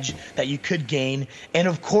code edge that you could gain, and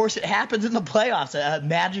of course it happens in the playoffs. A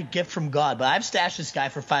magic gift from God. But I've stashed this guy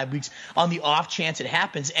for 5 weeks on the off chance it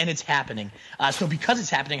happens, and it's happening. So because it's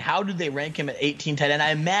happening, how did they rank him at 18 tight end?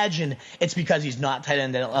 I imagine it's because he's not tight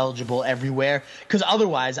end eligible everywhere. Because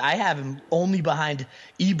otherwise, I have him only behind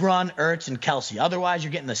Ebron, Ertz, and Kelce. Otherwise,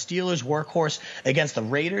 you're getting the Steelers workhorse against the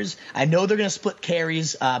Raiders. I know they're going to split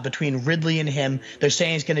carries between Ridley and him. They're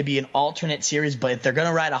saying it's going to be an alternate series, but they're going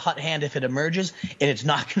to ride a hot hand if it emerges, and it's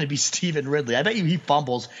not going to be Stephen Ridley. I bet you he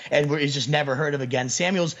fumbles and he's just never heard of again.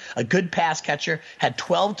 Samuel's a good pass catcher, had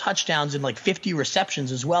 12 touchdowns and 50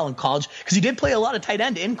 receptions as well in college, because he did play a lot of tight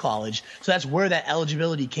end in college, so that's where that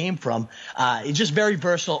eligibility came from. It's just very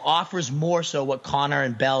versatile, offers more so what Connor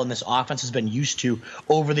and Bell and this offense has been used to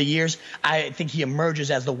over the years. I think he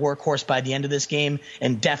emerges as the workhorse by the end of this game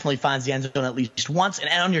and definitely finds the end zone at least once. And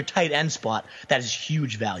on your tight end spot, that is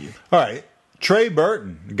huge value. All right. Trey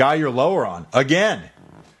Burton, the guy you're lower on. Again,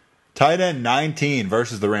 tight end 19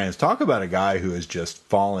 versus the Rams. Talk about a guy who has just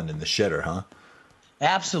fallen in the shitter, huh?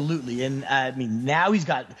 Absolutely. And now he's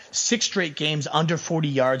got 6 straight games under 40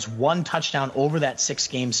 yards, 1 touchdown over that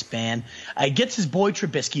 6-game span. Gets his boy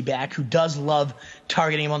Trubisky back, who does love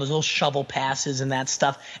targeting him on those little shovel passes and that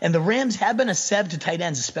stuff. And the Rams have been a sev to tight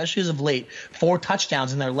ends, especially as of late. 4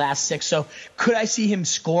 touchdowns in their last 6. So could I see him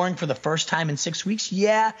scoring for the first time in 6 weeks?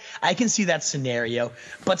 Yeah, I can see that scenario.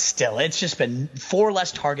 But still, it's just been 4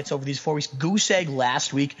 less targets over these 4 weeks. Goose egg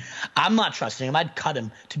last week. I'm not trusting him. I'd cut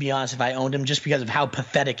him, to be honest, if I owned him, just because of how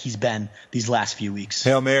pathetic he's been these last few weeks.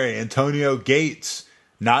 Hail Mary, Antonio Gates.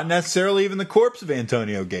 Not necessarily even the corpse of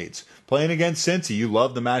Antonio Gates. Playing against Cincy, you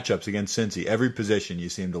love the matchups against Cincy. Every position you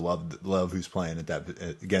seem to love who's playing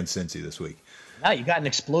against Cincy this week. Now you got an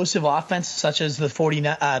explosive offense such as the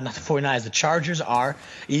 49ers, the Chargers are.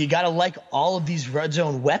 You got to like all of these red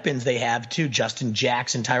zone weapons they have too. Justin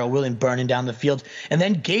Jackson, Tyrell Williams burning down the field. And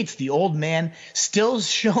then Gates, the old man, still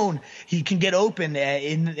shown he can get open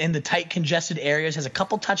in the tight congested areas. Has a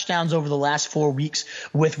couple touchdowns over the last 4 weeks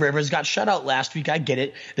with Rivers. Got shut out last week. I get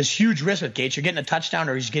it. There's huge risk with Gates. You're getting a touchdown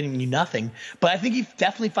or he's getting you nothing. But I think he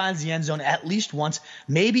definitely finds the end zone at least once,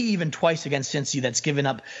 maybe even twice against Cincy. That's given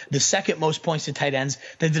up the second most points to tight ends.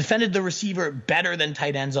 They defended the receiver better than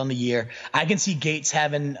tight ends on the year. I can see Gates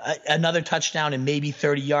having another touchdown and maybe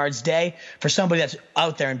 30 yards day for somebody that's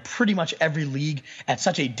out there in pretty much every league at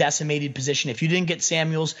such a decimated position. If you didn't get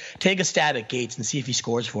Samuels, take a stab at Gates and see if he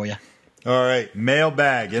scores for you. All right,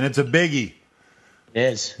 mailbag, and it's a biggie. It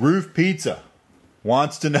is. Roof Pizza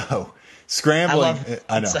wants to know. Scrambling.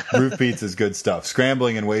 I know. Roof pizza is good stuff.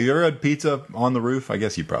 Scrambling and waiting. You ever had pizza on the roof? I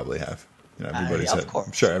guess you probably have. You know, of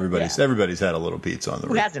course. Everybody's had a little pizza on the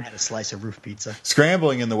roof. Who hasn't had a slice of roof pizza?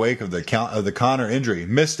 Scrambling in the wake of the Connor injury.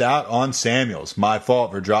 Missed out on Samuels. My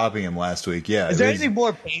fault for dropping him last week. Yeah. Is there anything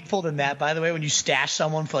more painful than that, by the way, when you stash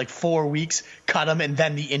someone for like 4 weeks, cut them, and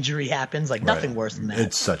then the injury happens? Like, nothing worse than that.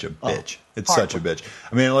 It's such a bitch. It's such a bitch.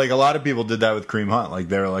 I mean, like, a lot of people did that with Kareem Hunt. Like,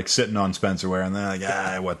 they were, like, sitting on Spencer Ware, and they're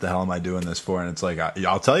like, what the hell am I doing this for? And it's like,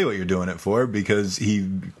 I'll tell you what you're doing it for, because he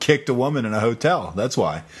kicked a woman in a hotel. That's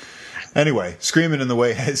why. Anyway, scrambling in the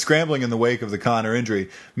wake of the Connor injury.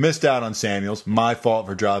 Missed out on Samuels. My fault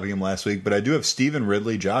for dropping him last week. But I do have Stephen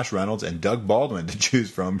Ridley, Josh Reynolds, and Doug Baldwin to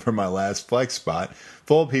choose from for my last flex spot.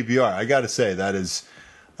 Full PPR. I got to say, that is,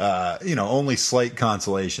 only slight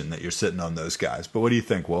consolation that you're sitting on those guys. But what do you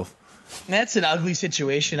think, Wolf? That's an ugly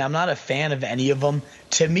situation. I'm not a fan of any of them.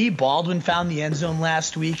 To me, Baldwin found the end zone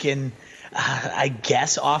last week and I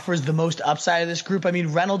guess offers the most upside of this group. I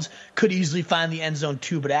mean, Reynolds could easily find the end zone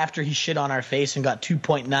too, but after he shit on our face and got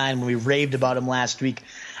 2.9 when we raved about him last week,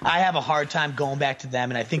 I have a hard time going back to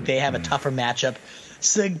them, and I think they have a tougher matchup.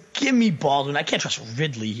 So give me Baldwin. I can't trust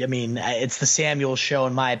Ridley. I mean, it's the Samuel show,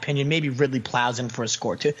 in my opinion. Maybe Ridley plows in for a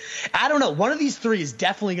score too. I don't know. One of these three is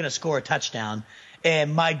definitely going to score a touchdown.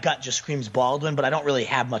 And my gut just screams Baldwin, but I don't really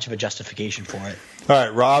have much of a justification for it. All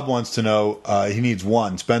right, Rob wants to know, he needs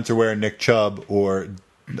one, Spencer Ware, Nick Chubb, or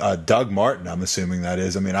Doug Martin, I'm assuming that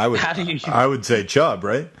is. I mean, I would say Chubb,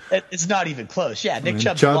 right? It's not even close. Yeah, Nick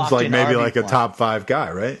Chubb's like maybe like a top 5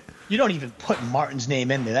 guy, right? You don't even put Martin's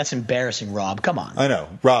name in there. That's embarrassing, Rob. Come on. I know.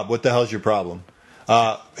 Rob, what the hell's your problem?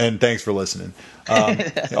 And thanks for listening.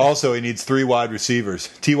 Also, he needs 3 wide receivers.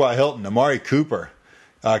 T.Y. Hilton, Amari Cooper,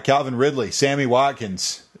 Calvin Ridley, Sammy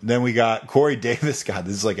Watkins. Then we got Corey Davis. God,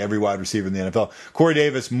 this is like every wide receiver in the NFL. Corey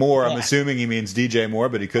Davis, Moore. I'm assuming he means DJ Moore,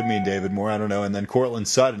 but he could mean David Moore. I don't know. And then Cortland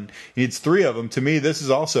Sutton. He needs 3 of them. To me, this is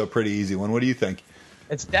also a pretty easy one. What do you think?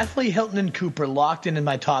 It's definitely Hilton and Cooper locked in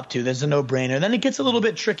my top 2. There's a no-brainer. Then it gets a little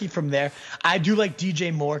bit tricky from there. I do like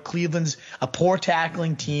DJ Moore. Cleveland's a poor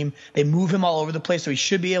tackling team. They move him all over the place, so he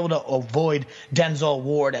should be able to avoid Denzel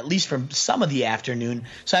Ward, at least for some of the afternoon.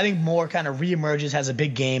 So I think Moore kind of reemerges, has a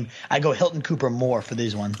big game. I go Hilton, Cooper, Moore for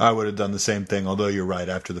this one. I would have done the same thing, although you're right.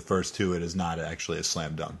 After the first 2, it is not actually a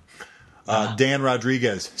slam dunk. Dan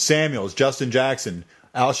Rodriguez, Samuels, Justin Jackson,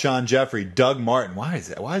 Alshon Jeffrey, Doug Martin. Why is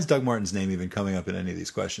that? Why is Doug Martin's name even coming up in any of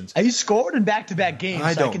these questions? He scored in back-to-back games.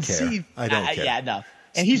 I don't can care. See, I don't care. Yeah, no.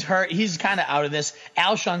 And he's hurt. He's kind of out of this.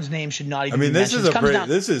 Alshon's name should not even be mentioned.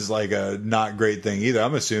 This is like a not great thing either.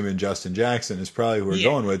 I'm assuming Justin Jackson is probably who we're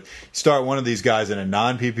going with. Start one of these guys in a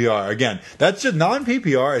non-PPR. Again, that's just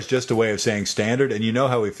non-PPR is just a way of saying standard, and you know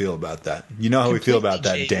how we feel about that. You know how we feel about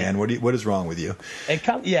that, Dan. What is wrong with you?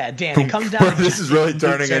 Dan, it comes down to this is really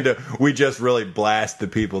turning into we just really blast the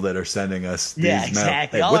people that are sending us these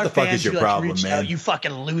exactly. Hey, what the fuck is your problem, man? You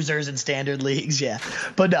fucking losers in standard leagues, yeah.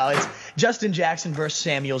 But no, it's Justin Jackson versus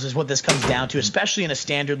Samuels is what this comes down to, especially in a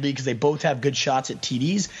standard league because they both have good shots at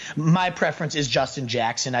TDs. My preference is Justin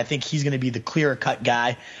Jackson. I think he's going to be the clearer-cut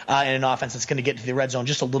guy in an offense that's going to get to the red zone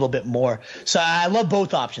just a little bit more. So I love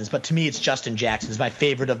both options, but to me it's Justin Jackson is my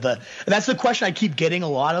favorite of the – that's the question I keep getting a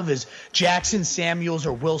lot of is Jackson, Samuels,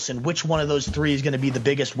 or Wilson. Which one of those 3 is going to be the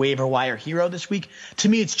biggest waiver wire hero this week? To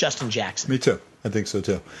me, it's Justin Jackson. Me too. I think so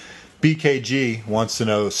too. BKG wants to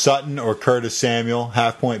know Sutton or Curtis Samuel,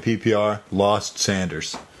 half-point PPR, lost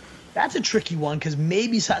Sanders. That's a tricky one because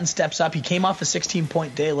maybe Sutton steps up. He came off a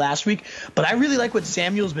 16-point day last week, but I really like what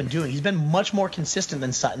Samuel's been doing. He's been much more consistent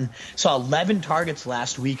than Sutton. Saw 11 targets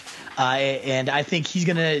last week, and I think he's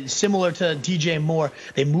going to, similar to DJ Moore,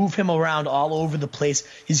 they move him around all over the place.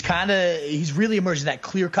 He's really emerged as that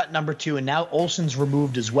clear-cut number 2, and now Olsen's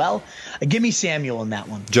removed as well. Give me Samuel in that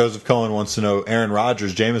one. Joseph Cohen wants to know Aaron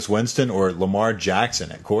Rodgers, Jameis Winston, or Lamar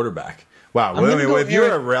Jackson at quarterback. Wow. If you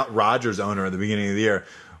were a Rodgers owner at the beginning of the year,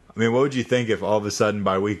 I mean, what would you think if all of a sudden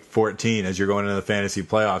by week 14, as you're going into the fantasy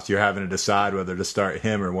playoffs, you're having to decide whether to start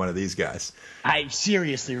him or one of these guys?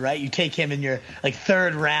 Seriously, right? You take him in your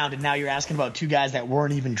third round, and now you're asking about 2 guys that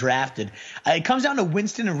weren't even drafted. It comes down to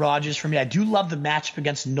Winston and Rodgers for me. I do love the matchup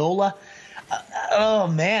against Nola. Oh,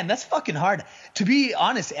 man, that's fucking hard. To be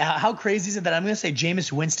honest, how crazy is it that I'm going to say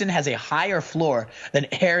Jameis Winston has a higher floor than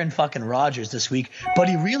Aaron fucking Rodgers this week? But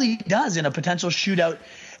he really does in a potential shootout.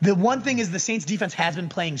 The one thing is the Saints defense has been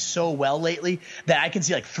playing so well lately that I can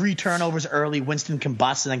see 3 turnovers early. Winston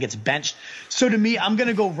combusts and then gets benched. So to me, I'm going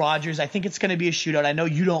to go Rodgers. I think it's going to be a shootout. I know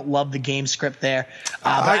you don't love the game script there.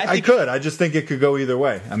 I just think it could go either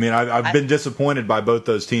way. I mean, I've been disappointed by both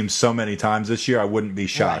those teams so many times this year. I wouldn't be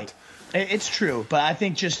shocked. Right. It's true, but I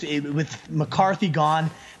think just with McCarthy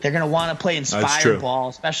gone, they're going to want to play inspired ball,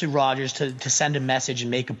 especially Rodgers, to send a message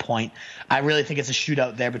and make a point. I really think it's a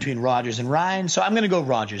shootout there between Rodgers and Ryan, so I'm going to go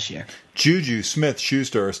Rodgers here. Juju,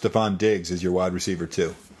 Smith-Schuster, or Stephon Diggs is your wide receiver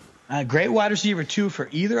 2. Great wide receiver 2 for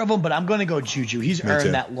either of them, but I'm going to go Juju. He's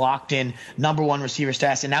earned that locked-in number 1 receiver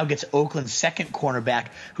status and now gets Oakland's second cornerback,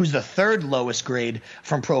 who's the 3rd lowest grade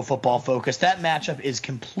from Pro Football Focus. That matchup is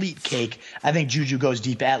complete cake. I think Juju goes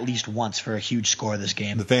deep at least once for a huge score this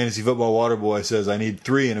game. The Fantasy Football Waterboy says, I need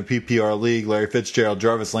 3 in a PPR league. Larry Fitzgerald,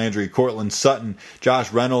 Jarvis Landry, Cortland Sutton,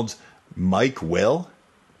 Josh Reynolds, Mike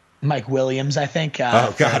Williams, I think.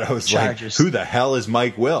 Oh, God, I was Chargers. Like, who the hell is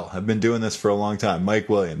Mike Will? I've been doing this for a long time. Mike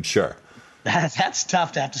Williams, sure. That's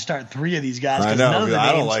tough to have to start 3 of these guys. I know.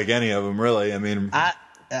 I don't like any of them, really. I mean,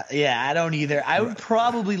 I don't either. I would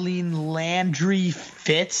probably lean Landry,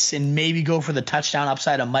 Fitz, and maybe go for the touchdown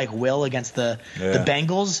upside of Mike Will against the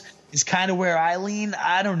Bengals. Is kind of where I lean.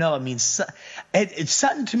 I don't know. I mean, it's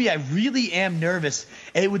Sutton to me. I really am nervous.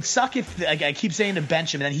 It would suck if I keep saying to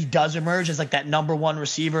bench him, and then he does emerge as that number 1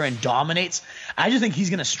 receiver and dominates. I just think he's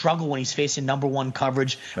going to struggle when he's facing number 1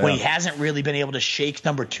 coverage when he hasn't really been able to shake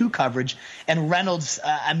number 2 coverage. And Reynolds,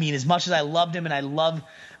 I mean, as much as I loved him and I love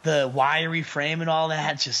the wiry frame and all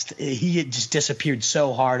that, he just disappeared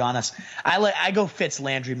so hard on us. I go Fitz,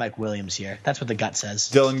 Landry, Mike Williams here. That's what the gut says.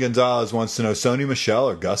 Dylan Gonzalez wants to know Sony Michel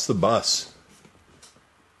or Gus the Bus.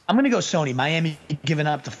 I'm going to go Sony. Miami giving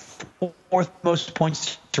up the 4th most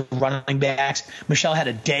points to running backs. Michelle had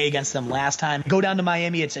a day against them last time. Go down to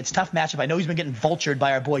Miami. It's a tough matchup. I know he's been getting vultured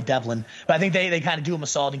by our boy Devlin, but I think they kind of do him a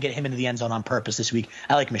solid and get him into the end zone on purpose this week.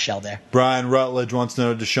 I like Michelle there. Brian Rutledge wants to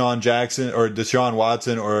know Deshaun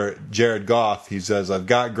Watson or Jared Goff. He says, I've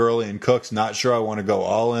got Gurley and Cooks. Not sure I want to go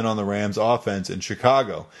all in on the Rams offense in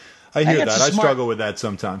Chicago. I hear that. I struggle with that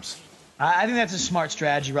sometimes. I think that's a smart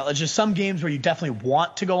strategy, Rutledge. There's some games where you definitely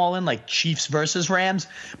want to go all in, like Chiefs versus Rams,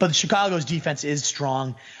 but Chicago's defense is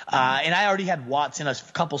strong. And I already had Watson a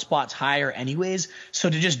couple spots higher anyways, so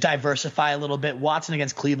to just diversify a little bit, Watson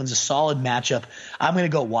against Cleveland's a solid matchup. I'm going to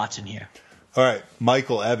go Watson here. All right,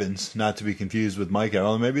 Michael Evans, not to be confused with Mike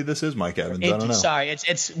Evans. Maybe this is Mike Evans. I don't know. Sorry,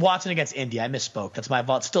 it's Watson against Indy. I misspoke. That's my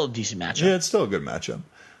fault. It's still a decent matchup. Yeah, it's still a good matchup.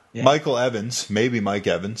 Yeah. Michael Evans, maybe Mike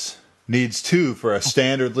Evans, needs 2 for a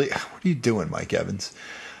standard league. What are you doing, Mike Evans?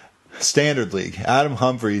 Standard league. Adam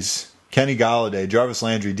Humphries, Kenny Golladay, Jarvis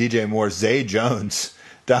Landry, DJ Moore, Zay Jones,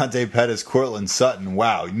 Dante Pettis, Cortland Sutton.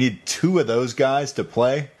 Wow, you need 2 of those guys to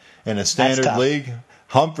play in a standard league?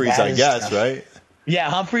 Humphries, I guess, tough. Right? Yeah,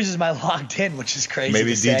 Humphries is my locked in, which is crazy.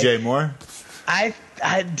 Maybe DJ Moore? I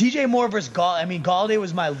DJ Moore versus Galladay. I mean, Galladay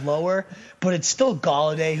was my lower, but it's still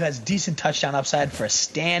Galladay who has decent touchdown upside for a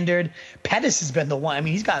standard. Pettis has been the one. I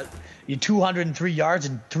mean, he's got 203 yards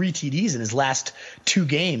and 3 TDs in his last 2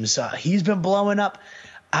 games. He's been blowing up.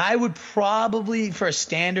 I would probably, for a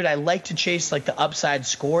standard, I like to chase the upside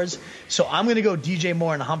scores. So I'm going to go DJ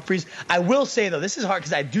Moore and Humphries. I will say, though, this is hard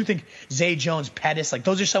because I do think Zay Jones, Pettis,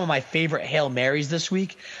 those are some of my favorite Hail Marys this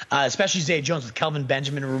week, especially Zay Jones with Kelvin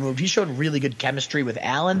Benjamin removed. He showed really good chemistry with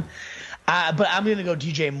Allen. But I'm going to go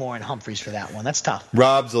DJ Moore and Humphries for that one. That's tough.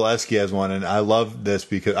 Rob Zaleski has one, and I love this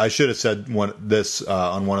because I should have said this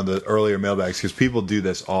on one of the earlier mailbags because people do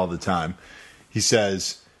this all the time. He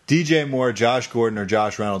says, DJ Moore, Josh Gordon, or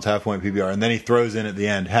Josh Reynolds, half-point PPR, and then he throws in at the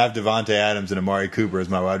end, have Devontae Adams and Amari Cooper as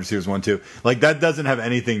my wide receivers 1-2. Like, that doesn't have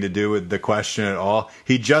anything to do with the question at all.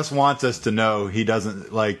 He just wants us to know he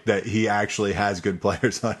doesn't like that he actually has good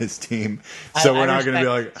players on his team. So we're not going to be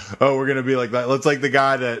like, oh, we're going to be like that. Let's like the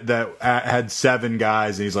guy that had 7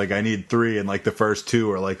 guys, and he's like, I need 3, and like the first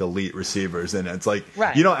 2 are like elite receivers. And it's like,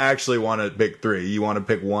 you don't actually want to pick 3. You want to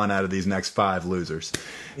pick 1 out of these next 5 losers.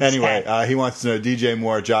 Anyway, he wants to know DJ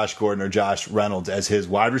Moore, Josh Gordon, or Josh Reynolds as his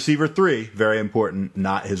wide receiver 3. Very important,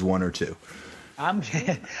 not his 1 or 2. I'm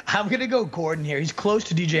gonna go Gordon here. He's close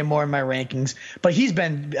to DJ Moore in my rankings, but he's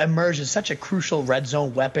been emerged as such a crucial red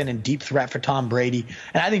zone weapon and deep threat for Tom Brady.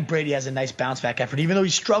 And I think Brady has a nice bounce back effort, even though he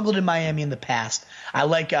struggled in Miami in the past. I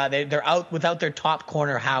like they're out without their top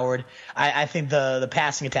corner Howard. I think the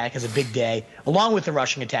passing attack has a big day, along with the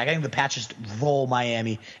rushing attack. I think the Pats just roll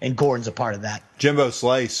Miami, and Gordon's a part of that. Jimbo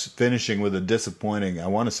Slice finishing with a disappointing, I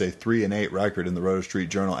want to say 3-8 record in the Roto Street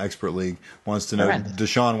Journal Expert League. Wants to know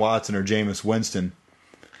Deshaun Watson or Jameis Winston.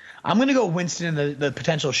 I'm going to go Winston in the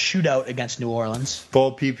potential shootout against New Orleans.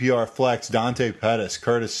 Full PPR flex, Dante Pettis,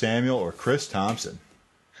 Curtis Samuel, or Chris Thompson.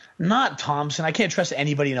 Not Thompson. I can't trust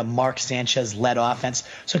anybody in a Mark Sanchez-led offense.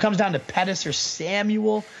 So it comes down to Pettis or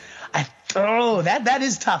Samuel. That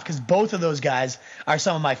is tough because both of those guys are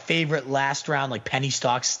some of my favorite last-round like penny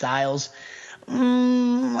stock styles.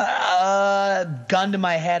 Gun to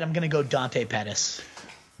my head, I'm going to go Dante Pettis.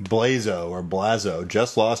 Blazo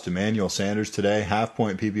just lost Emmanuel Sanders today.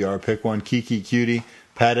 Half-point PPR, pick 1, Kiki Cutie,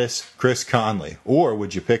 Pettis, Chris Conley. Or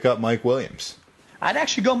would you pick up Mike Williams? I'd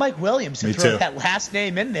actually go Mike Williams and Me throw too. that last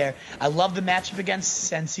name in there. I love the matchup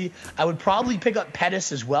against Cincy. I would probably pick up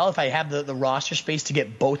Pettis as well if I have the roster space to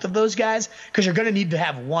get both of those guys, because you're going to need to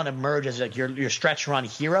have one emerge as like your stretch run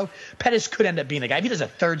hero. Pettis could end up being the guy. If he does a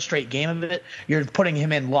third straight game of it, you're putting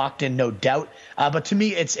him in locked in, no doubt. But to me,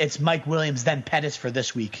 it's Mike Williams, then Pettis for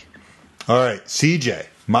this week. All right, CJ.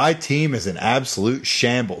 My team is in absolute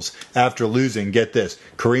shambles after losing, get this,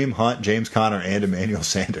 Kareem Hunt, James Conner, and Emmanuel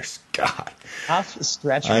Sanders. God. Off the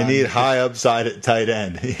stretch I run. need high upside at tight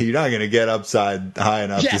end. You're not going to get upside high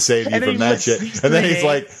enough to save you from that shit. And then he's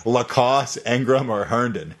like Lacoste, Engram, or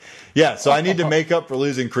Herndon. Yeah, so I need to make up for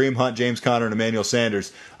losing Kareem Hunt, James Conner, and Emmanuel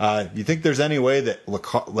Sanders. You think there's any way that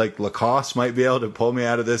Lacoste might be able to pull me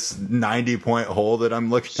out of this 90-point hole that I'm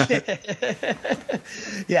looking at?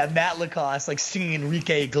 Yeah, Matt Lacoste, like singing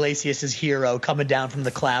Enrique Iglesias' Hero, coming down from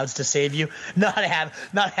the clouds to save you. Not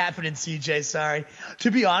happening, CJ, sorry.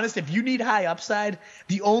 To be honest, if you need high upside,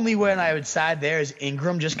 the only way I would side there is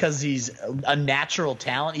Ingram, just because he's a natural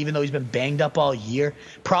talent, even though he's been banged up all year.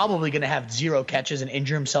 Probably going to have 0 catches and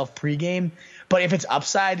injure himself pregame. But if it's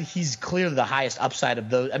upside, he's clearly the highest upside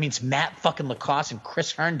of those. I mean, it's Matt fucking Lacoste and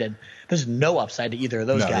Chris Herndon. There's no upside to either of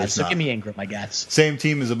those guys. So give me Ingram, I guess. Same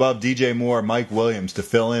team is above DJ Moore, Mike Williams to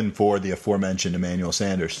fill in for the aforementioned Emmanuel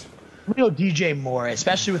Sanders. We go DJ Moore,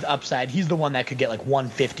 especially with upside. He's the one that could get like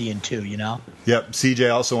 150 and 2, you know? Yep.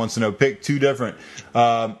 CJ also wants to know, pick 2 different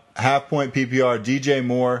half-point PPR, DJ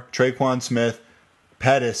Moore, Traquan Smith,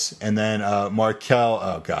 Pettis, and then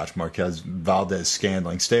Marquez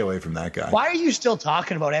Valdez-Scantling. Stay away from that guy. Why are you still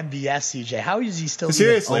talking about MVS, CJ? How is he still?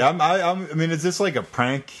 Seriously, I mean, is this like a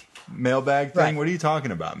prank mailbag thing? Right. What are you talking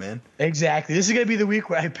about, man? Exactly. This is going to be the week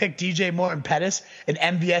where I pick DJ Moore and Pettis, and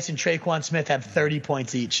MVS and Traquan Smith have 30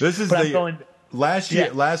 points each. This is last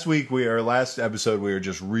episode we were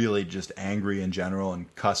just really just angry in general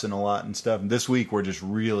and cussing a lot and stuff. And this week we're just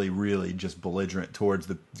really, really just belligerent towards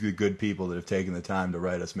the good people that have taken the time to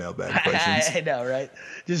write us mailbag questions. I know, right?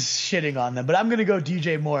 Just shitting on them. But I'm going to go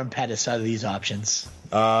DJ Moore and Pettis out of these options.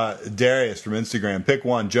 Darius from Instagram, pick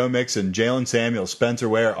 1. Joe Mixon, Jalen Samuels, Spencer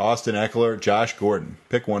Ware, Austin Eckler, Josh Gordon.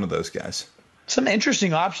 Pick one of those guys. Some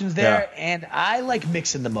interesting options there, and I like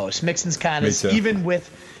Mixon the most. Mixon's kind of, even with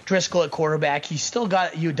Driscoll at quarterback, he still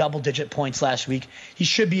got you double-digit points last week. He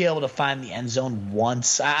should be able to find the end zone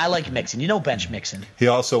once. I like Mixon. You don't bench Mixon. He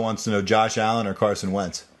also wants to know Josh Allen or Carson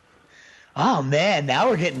Wentz. Oh, man, now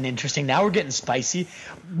we're getting interesting. Now we're getting spicy.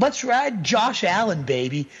 Let's ride Josh Allen,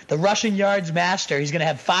 baby. The rushing yards master. He's going to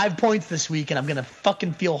have 5 points this week, and I'm going to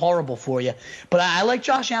fucking feel horrible for you. But I like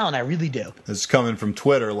Josh Allen. I really do. This is coming from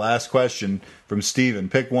Twitter. Last question from Steven.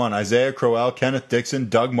 Pick 1. Isaiah Crowell, Kenneth Dixon,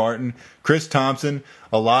 Doug Martin, Chris Thompson,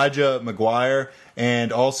 Elijah McGuire,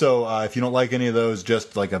 and also, if you don't like any of those,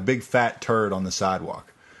 just like a big fat turd on the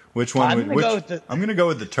sidewalk. Which one? I'm going to go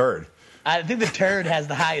with the turd. I think the turd has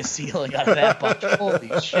the highest ceiling out of that bunch.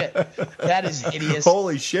 Holy shit. That is hideous.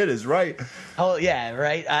 Holy shit is right. Oh, yeah,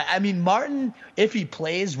 right. I mean, Martin, if he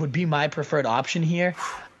plays, would be my preferred option here.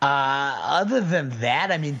 Other than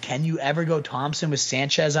that, I mean, can you ever go Thompson with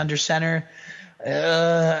Sanchez under center?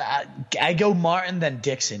 I go Martin, then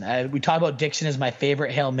Dixon. We talk about Dixon as my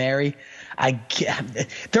favorite Hail Mary.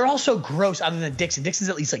 They're all so gross other than Dixon. Dixon's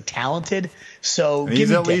at least like talented. So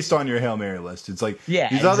he's at least on your Hail Mary list. It's like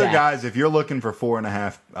these other guys, if you're looking for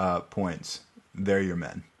 4.5 points, they're your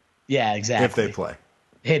men. Yeah, exactly. If they play.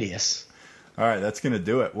 Hideous. All right, that's going to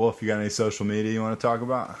do it. Wolf, you got any social media you want to talk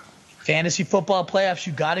about? Fantasy football playoffs,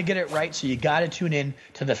 you got to get it right, so you got to tune in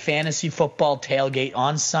to the Fantasy Football Tailgate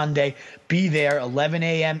on Sunday. Be there, 11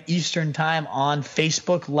 a.m. Eastern Time on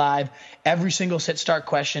Facebook Live. Every single sit-start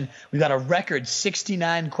question. We got a record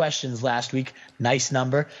 69 questions last week. Nice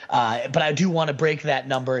number. But I do want to break that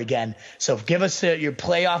number again. So give us your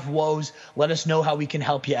playoff woes. Let us know how we can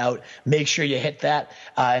help you out. Make sure you hit that.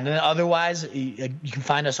 And then otherwise, you can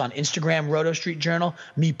find us on Instagram, Roto Street Journal.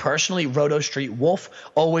 Me personally, Roto Street Wolf.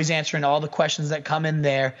 Always answering all the questions that come in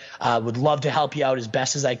there. Would love to help you out as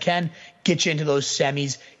best as I can. Get you into those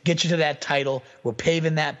semis, get you to that title. We're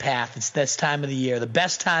paving that path. It's this time of the year, the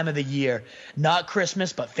best time of the year. Not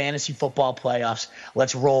Christmas, but fantasy football playoffs.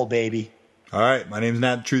 Let's roll, baby. All right, my name's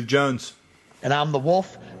Nat Truth Jones. And I'm the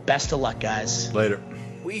Wolf. Best of luck, guys. Later.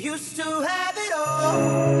 We used to have it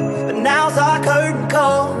all, but now's our curtain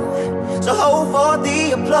call. So hold for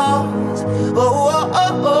the applause. Oh,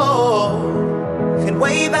 oh, oh. And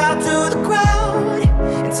wave out to the crowd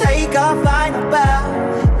and take our final bow.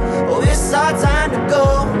 Oh, it's our time to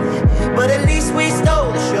go, but at least we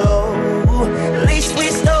stole the show. At least we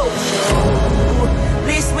stole the show. At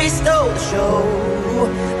least we stole the show.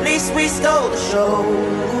 At least we stole the show.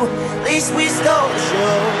 At least we stole the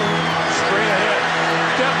show. Straight ahead.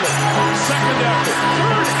 Devlin, second effort,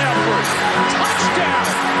 third effort, touchdown.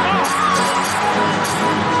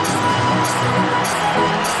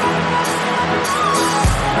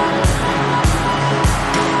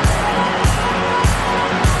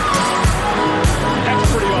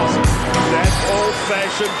 That's pretty awesome. That's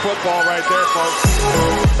old-fashioned football right there,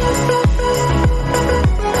 folks.